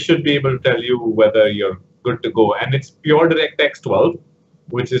 So this should be able to tell you whether you're good to go, and it's pure DirectX 12,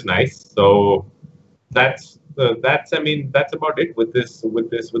 which is nice. So that's about it with this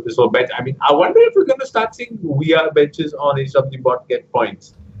whole bench. I mean, I wonder if we're going to start seeing VR benches on HWBot get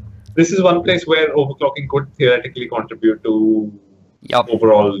points. This is one place where overclocking could theoretically contribute to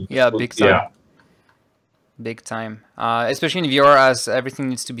overall. Yeah, big time. Yeah. Big time. Especially in VR, as everything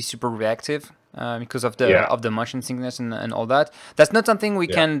needs to be super reactive. Because of the motion sickness and all that. That's not something we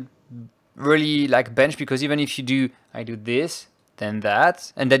can really like bench, because even if you do, I do this, then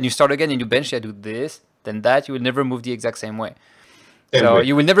that, and then you start again and you bench, I do this, then that, you will never move the exact same way. So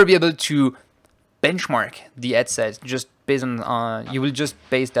you will never be able to benchmark the headset just based on, you will just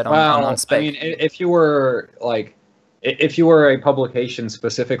base that on spec. I mean, if you were a publication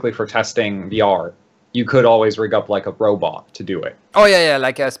specifically for testing VR, you could always rig up like a robot to do it. Oh yeah,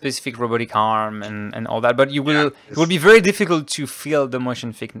 like a specific robotic arm and all that. But it will be very difficult to feel the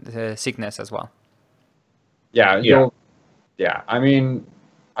motion sickness as well. Yeah. I mean,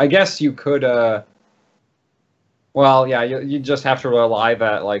 I guess you could. Well, yeah, you just have to rely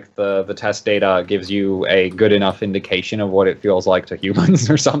that like the test data gives you a good enough indication of what it feels like to humans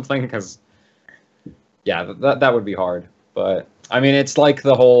or something. Because that would be hard, but. I mean, it's like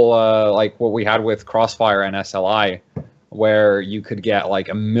the whole, like what we had with Crossfire and SLI, where you could get like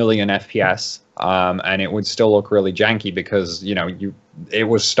 1,000,000 FPS, and it would still look really janky because, it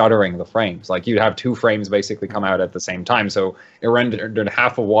was stuttering the frames. Like you'd have 2 frames basically come out at the same time. So it rendered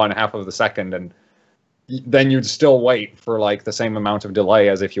half of one, half of the second, and then you'd still wait for like the same amount of delay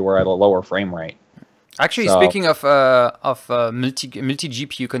as if you were at a lower frame rate. Actually, speaking of multi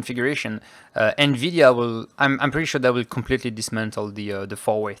GPU configuration, NVIDIA will. I'm pretty sure that will completely dismantle the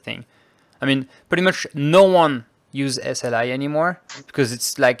 4-way thing. I mean, pretty much no one use SLI anymore because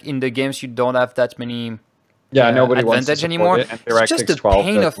it's like in the games you don't have that many nobody wants to advantage anymore. It, and it's just the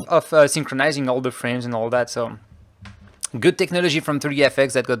pain of synchronizing all the frames and all that. So good technology from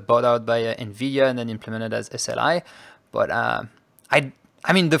 3DFX that got bought out by NVIDIA and then implemented as SLI. But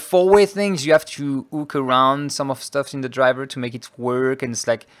I mean, the 4-way things, you have to hook around some of stuff in the driver to make it work, and it's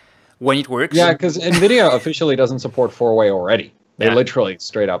like when it works. Yeah, because NVIDIA officially doesn't support 4-way already. They literally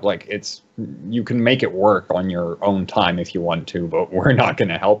straight up like you can make it work on your own time if you want to, but we're not going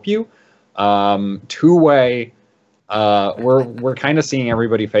to help you. 2-way, we're kind of seeing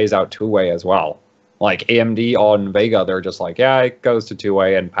everybody phase out 2-way as well. Like AMD on Vega, they're just like, yeah, it goes to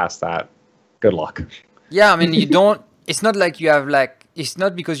 2-way, and past that, good luck. Yeah, I mean, you don't. It's not like you have like. It's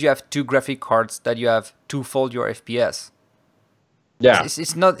not because you have 2 graphic cards that you have twofold your FPS. Yeah,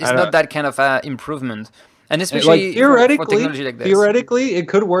 it's not that kind of improvement, and especially like, theoretically, for technology like this. Theoretically, it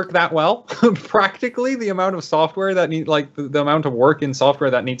could work that well. Practically, the amount of software that the amount of work in software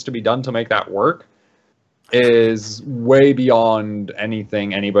that needs to be done to make that work is way beyond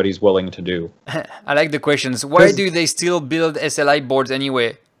anything anybody's willing to do. I like the questions. Why do they still build SLI boards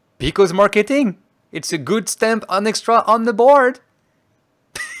anyway? Because marketing. It's a good stamp on extra on the board.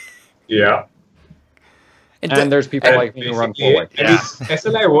 Yeah. And there's people like me who run 4-way.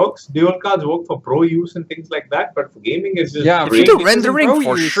 SLI works, dual cards work for pro use and things like that, but for gaming it's just... Yeah, if you do rendering,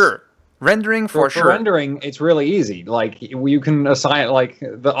 for sure. Rendering, for sure. For rendering, it's really easy. Like, you can assign, like,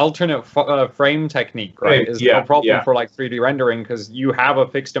 the alternate frame technique, right, is no problem for, like, 3D rendering, because you have a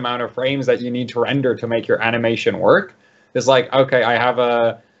fixed amount of frames that you need to render to make your animation work. It's like, okay, I have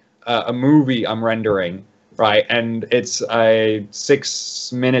a movie I'm rendering, right, and it's a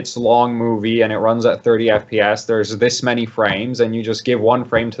 6 minutes long movie and it runs at 30 FPS. There's this many frames, and you just give one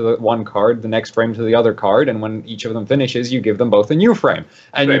frame to the one card, the next frame to the other card, and when each of them finishes, you give them both a new frame.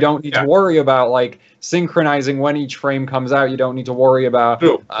 And you don't need to worry about like synchronizing when each frame comes out. You don't need to worry about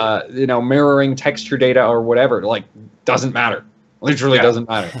you know, mirroring texture data or whatever. Like, doesn't matter. Literally doesn't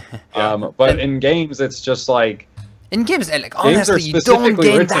matter. But in games, it's just like, in games, like, honestly, you don't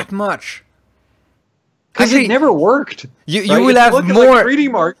gain that much. Because it never worked. You will have more. Like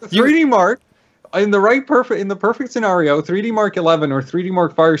 3DMark, 3DMark, in the perfect scenario, 3DMark 11 or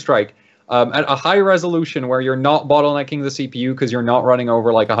 3DMark Firestrike, at a high resolution where you're not bottlenecking the CPU because you're not running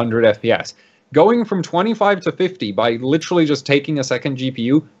over like 100 FPS, going from 25 to 50 by literally just taking a second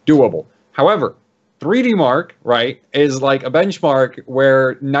GPU, doable. However, 3DMark, right, is like a benchmark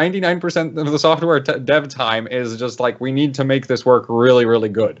where 99% of the software dev time is just like, we need to make this work really, really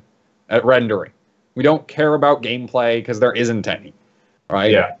good at rendering. We don't care about gameplay because there isn't any,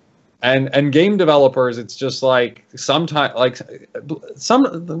 right? Yeah. And game developers, it's just like sometimes, like some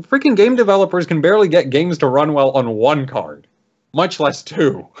freaking game developers can barely get games to run well on one card, much less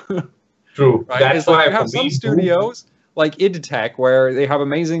 2. True. Right? That's why you have some studios like id Tech where they have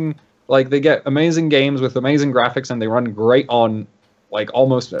amazing, like they get amazing games with amazing graphics and they run great on like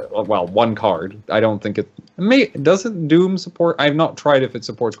almost well, one card. I don't think doesn't Doom support? I've not tried if it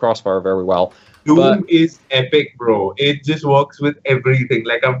supports Crossfire very well. Doom is epic, bro. It just works with everything.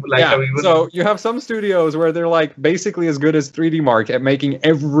 So you have some studios where they're like basically as good as 3DMark at making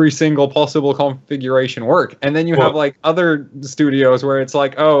every single possible configuration work, and then you have like other studios where it's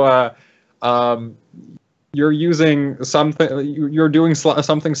like, you're using something, you're doing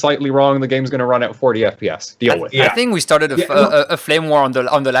something slightly wrong. The game's going to run at 40 FPS. Deal with it. I think we started a flame war on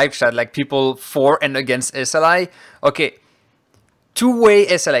the live chat, like people for and against SLI. Okay. 2-way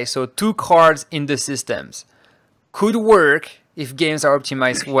SLI, so 2 cards in the systems, could work if games are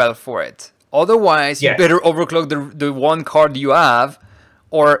optimized well for it. Otherwise, you better overclock the one card you have,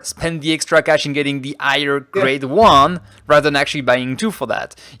 or spend the extra cash in getting the higher grade one, rather than actually buying 2 for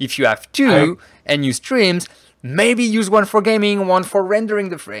that. If you have 2 and you streams, maybe use one for gaming, one for rendering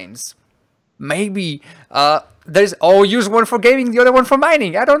the frames. Maybe use one for gaming, the other one for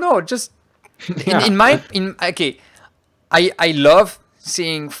mining. I don't know. Just okay. I love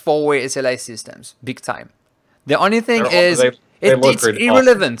seeing 4-way SLI systems, big time. The only thing is, it's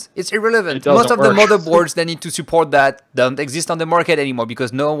irrelevant. Awesome. It's irrelevant. Most of the motherboards that need to support that don't exist on the market anymore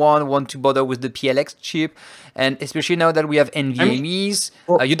because no one wants to bother with the PLX chip. And especially now that we have NVMEs,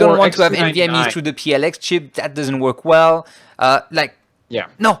 you don't want to have NVMEs through the PLX chip. That doesn't work well.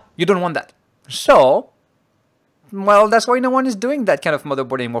 No, you don't want that. So, well, that's why no one is doing that kind of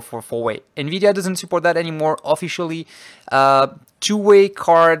motherboard anymore for 4-way. NVIDIA doesn't support that anymore officially. 2-way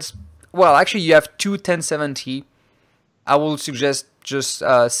cards, well, actually you have 2 1070. I will suggest just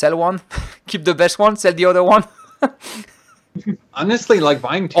sell one, keep the best one, sell the other one. Honestly, like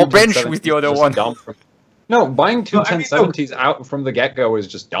buying 2 or bench with the other one. No, buying two 1070s out from the get-go is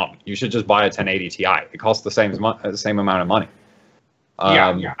just dumb. You should just buy a 1080 Ti. It costs the same amount of money.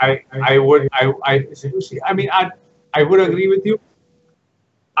 I would agree with you.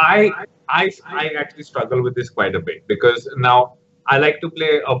 I actually struggle with this quite a bit because now I like to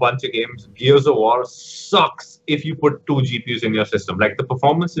play a bunch of games. Gears of War sucks if you put 2 GPUs in your system. Like, the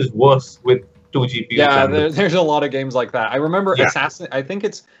performance is worse with 2 GPUs. Yeah, there's a lot of games like that. I remember I think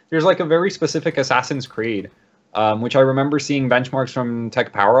there's like a very specific Assassin's Creed, which I remember seeing benchmarks from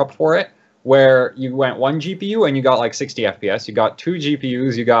Tech Power Up for it, where you went 1 GPU and you got like 60 FPS. You got 2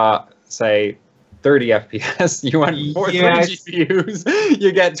 GPUs, you got, say, 30 FPS. You went 3 GPUs,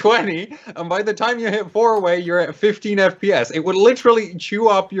 you get 20, and by the time you hit 4-way, you're at 15 FPS. It would literally chew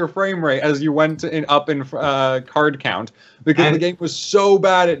up your frame rate as you went up in card count, because the game was so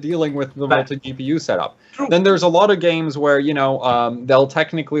bad at dealing with the multi-GPU setup. Then there's a lot of games where, you know, they'll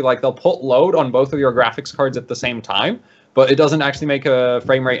technically, like, they'll put load on both of your graphics cards at the same time, but it doesn't actually make a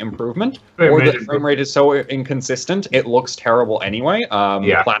frame rate improvement, or the frame rate is so inconsistent, it looks terrible anyway.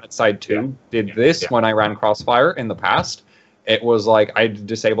 PlanetSide 2 did this when I ran Crossfire in the past. It was like, I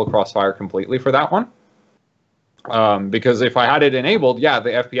disabled Crossfire completely for that one. Because if I had it enabled, the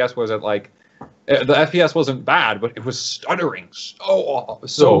FPS was at like, the FPS wasn't bad, but it was stuttering so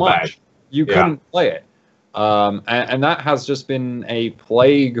much. You couldn't play it. And that has just been a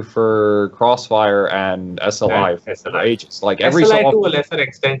plague for Crossfire and SLI for ages. Like every SLI to a lesser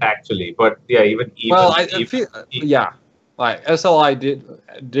extent, actually, but even like SLI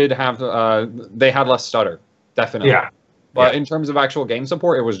did have they had less stutter, definitely. But in terms of actual game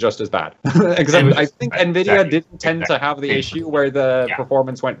support, it was just as bad. Except I think NVIDIA didn't tend to have the issue where the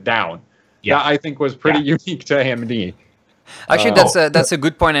performance went down. That I think was pretty unique to AMD. Actually, that's a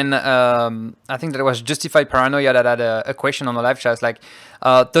good point, and I think that was Justified Paranoia that had a question on the live chat. Like,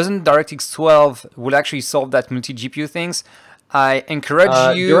 doesn't DirectX 12 will actually solve that multi-GPU things? I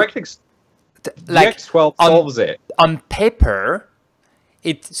encourage you. DirectX like, 12 solves it. On paper,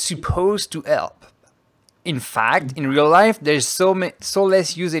 it's supposed to help. In fact, in real life, there's so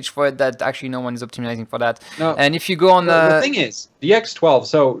less usage for it that actually no one is optimizing for that. No, and if you go on the thing is, the X12,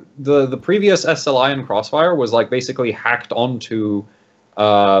 so the previous SLI and Crossfire was like basically hacked onto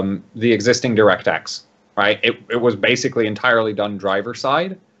the existing DirectX, right? It was basically entirely done driver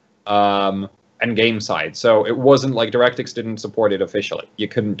side and game side. So it wasn't like DirectX didn't support it officially. You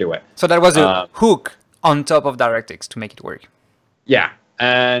couldn't do it. So that was a hook on top of DirectX to make it work. Yeah.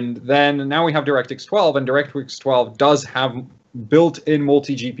 And then now we have DirectX 12, and DirectX 12 does have built-in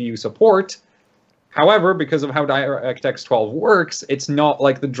multi-GPU support. However, because of how DirectX 12 works, it's not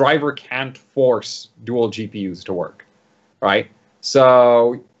like the driver can't force dual GPUs to work, right?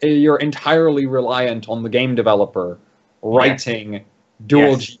 So you're entirely reliant on the game developer writing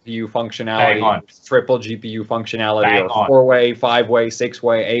dual GPU functionality, triple GPU functionality, or 4-way, 5-way,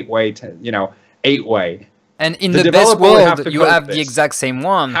 6-way, 8-way, 8-way. And in the best world, you have the exact same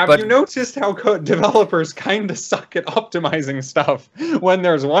one. Have you noticed how developers kind of suck at optimizing stuff when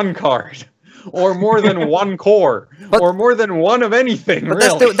there's one card? Or more than one core? Or more than one of anything, but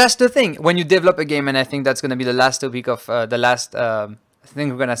really? That's the thing. When you develop a game, and I think that's going to be the last topic of the last thing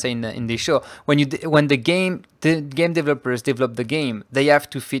we're going to say in this show. When the game developers develop the game, they have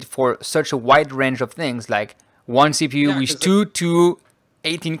to fit for such a wide range of things, like one CPU with 2 to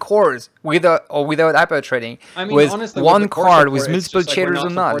 18 cores with or without hyper-threading, with honestly, one card with multiple shaders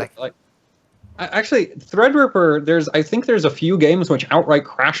or not. Actually, Threadripper, I think there's a few games which outright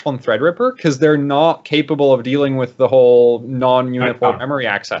crash on Threadripper because they're not capable of dealing with the whole non-uniform memory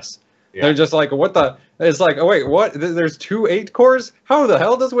access. They're just like, what the? It's like, oh wait, what? There's 2 8 cores? How the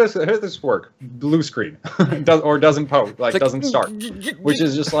hell does this work? Blue screen, doesn't post, doesn't start, which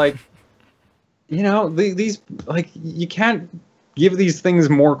is just like, these like you can't give these things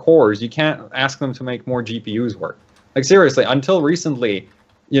more cores. You can't ask them to make more GPUs work. Like seriously, until recently,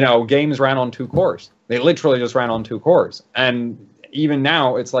 games ran on 2 cores. They literally just ran on 2 cores. And even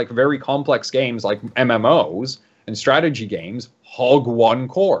now, it's like very complex games like MMOs and strategy games hog 1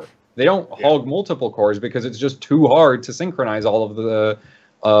 core. They don't hog multiple cores because it's just too hard to synchronize all of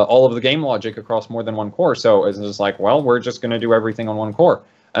the game logic across more than 1 core. So it's just like, well, we're just going to do everything on 1 core.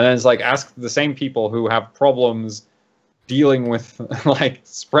 And then it's like, ask the same people who have problems dealing with like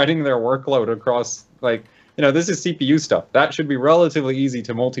spreading their workload across this is CPU stuff. That should be relatively easy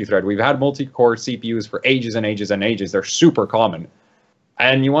to multi-thread. We've had multi-core CPUs for ages and ages and ages. They're super common.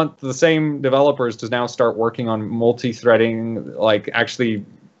 And you want the same developers to now start working on multi-threading, like actually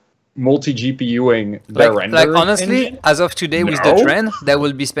multi-GPUing their rendering like honestly, engine? as of today, with the trend, they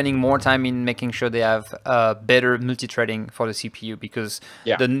will be spending more time in making sure they have better multi-threading for the CPU, because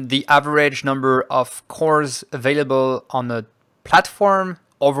the average number of cores available on a platform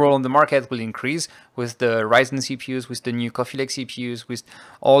overall on the market will increase with the Ryzen CPUs, with the new Cofee CPUs, with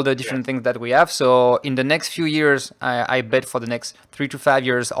all the different things that we have. So in the next few years, I bet for the next 3 to 5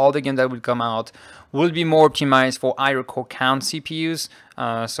 years, all the games that will come out will be more optimized for higher core count CPUs.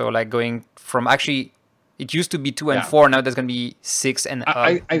 So like going from, actually, it used to be 2 and 4, now there's going to be 6 and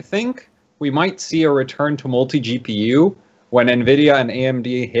I think we might see a return to multi-GPU when NVIDIA and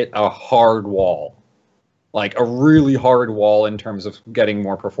AMD hit a hard wall. Like a really hard wall in terms of getting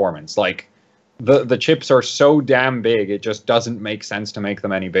more performance. Like the chips are so damn big, it just doesn't make sense to make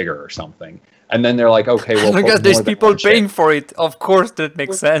them any bigger or something. And then they're like, okay, well, because there's people paying for it. Of course, that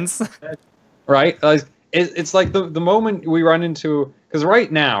makes sense. Right? It's like the moment we run into, because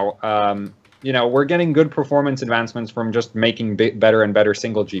right now, you know, we're getting good performance advancements from just making better and better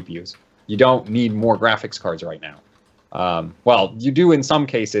single GPUs. You don't need more graphics cards right now. Well, you do in some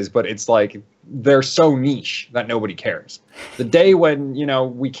cases, but it's like they're so niche that nobody cares. The day when, you know,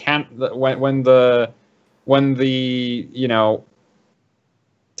 we can't, when the you know,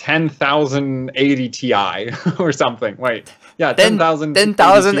 10,080 Ti or something. Wait, yeah,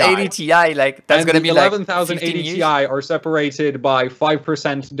 10,080 Ti, like that's going to be 11,080 like Ti are separated by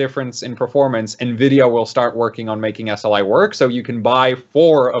 5% difference in performance. NVIDIA will start working on making SLI work, so you can buy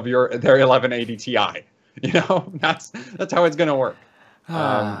 4 of their 1180 Ti. You know, that's how it's going to work.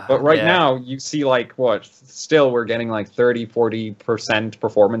 But right now, you see, like, what? Still, we're getting like 30-40%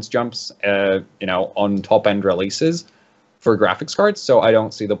 performance jumps, you know, on top-end releases for graphics cards. So I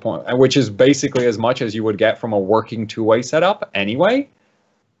don't see the point, which is basically as much as you would get from a working two-way setup anyway.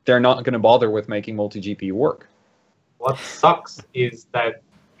 They're not going to bother with making multi-GPU work. What sucks is that,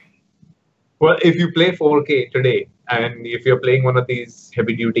 well, if you play 4K today, and if you're playing one of these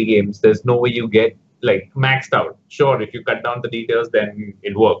heavy-duty games, there's no way you get like maxed out. Sure, if you cut down the details, then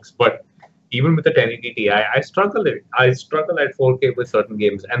it works. But even with the 1080 Ti, I struggle at 4K with certain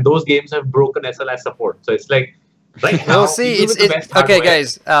games, and those games have broken SLI support. So it's like right now, we'll see. It's okay,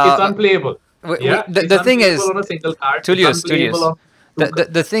 guys. It's unplayable. The thing is, on a single card. Tullius.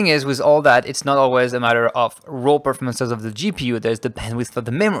 The thing is, with all that, it's not always a matter of raw performances of the GPU. There's the bandwidth of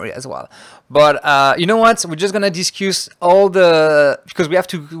the memory as well. But you know what? We're just gonna discuss all the, because we have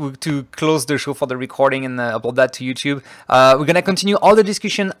to close the show for the recording and upload that to YouTube. We're gonna continue all the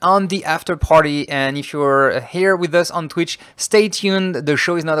discussion on the after party. And if you're here with us on Twitch, stay tuned. The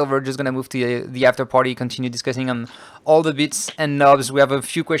show is not over. Just gonna move to the after party, continue discussing on all the bits and knobs. We have a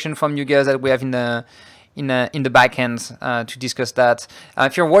few questions from you guys that we have in the back end to discuss that.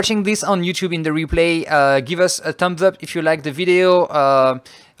 If you're watching this on YouTube in the replay, give us a thumbs up if you like the video.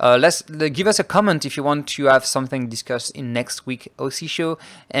 Give us a comment if you want to have something discussed in next week OC show.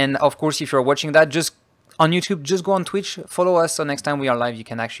 And of course, if you're watching that just on YouTube, just go on Twitch, follow us, so next time we are live, you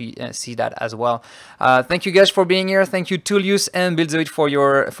can actually see that as well. Thank you guys for being here. Thank you, Tullius and Buildzoid, for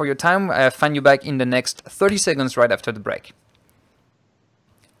your time. I'll find you back in the next 30 seconds right after the break.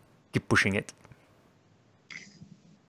 Keep pushing it.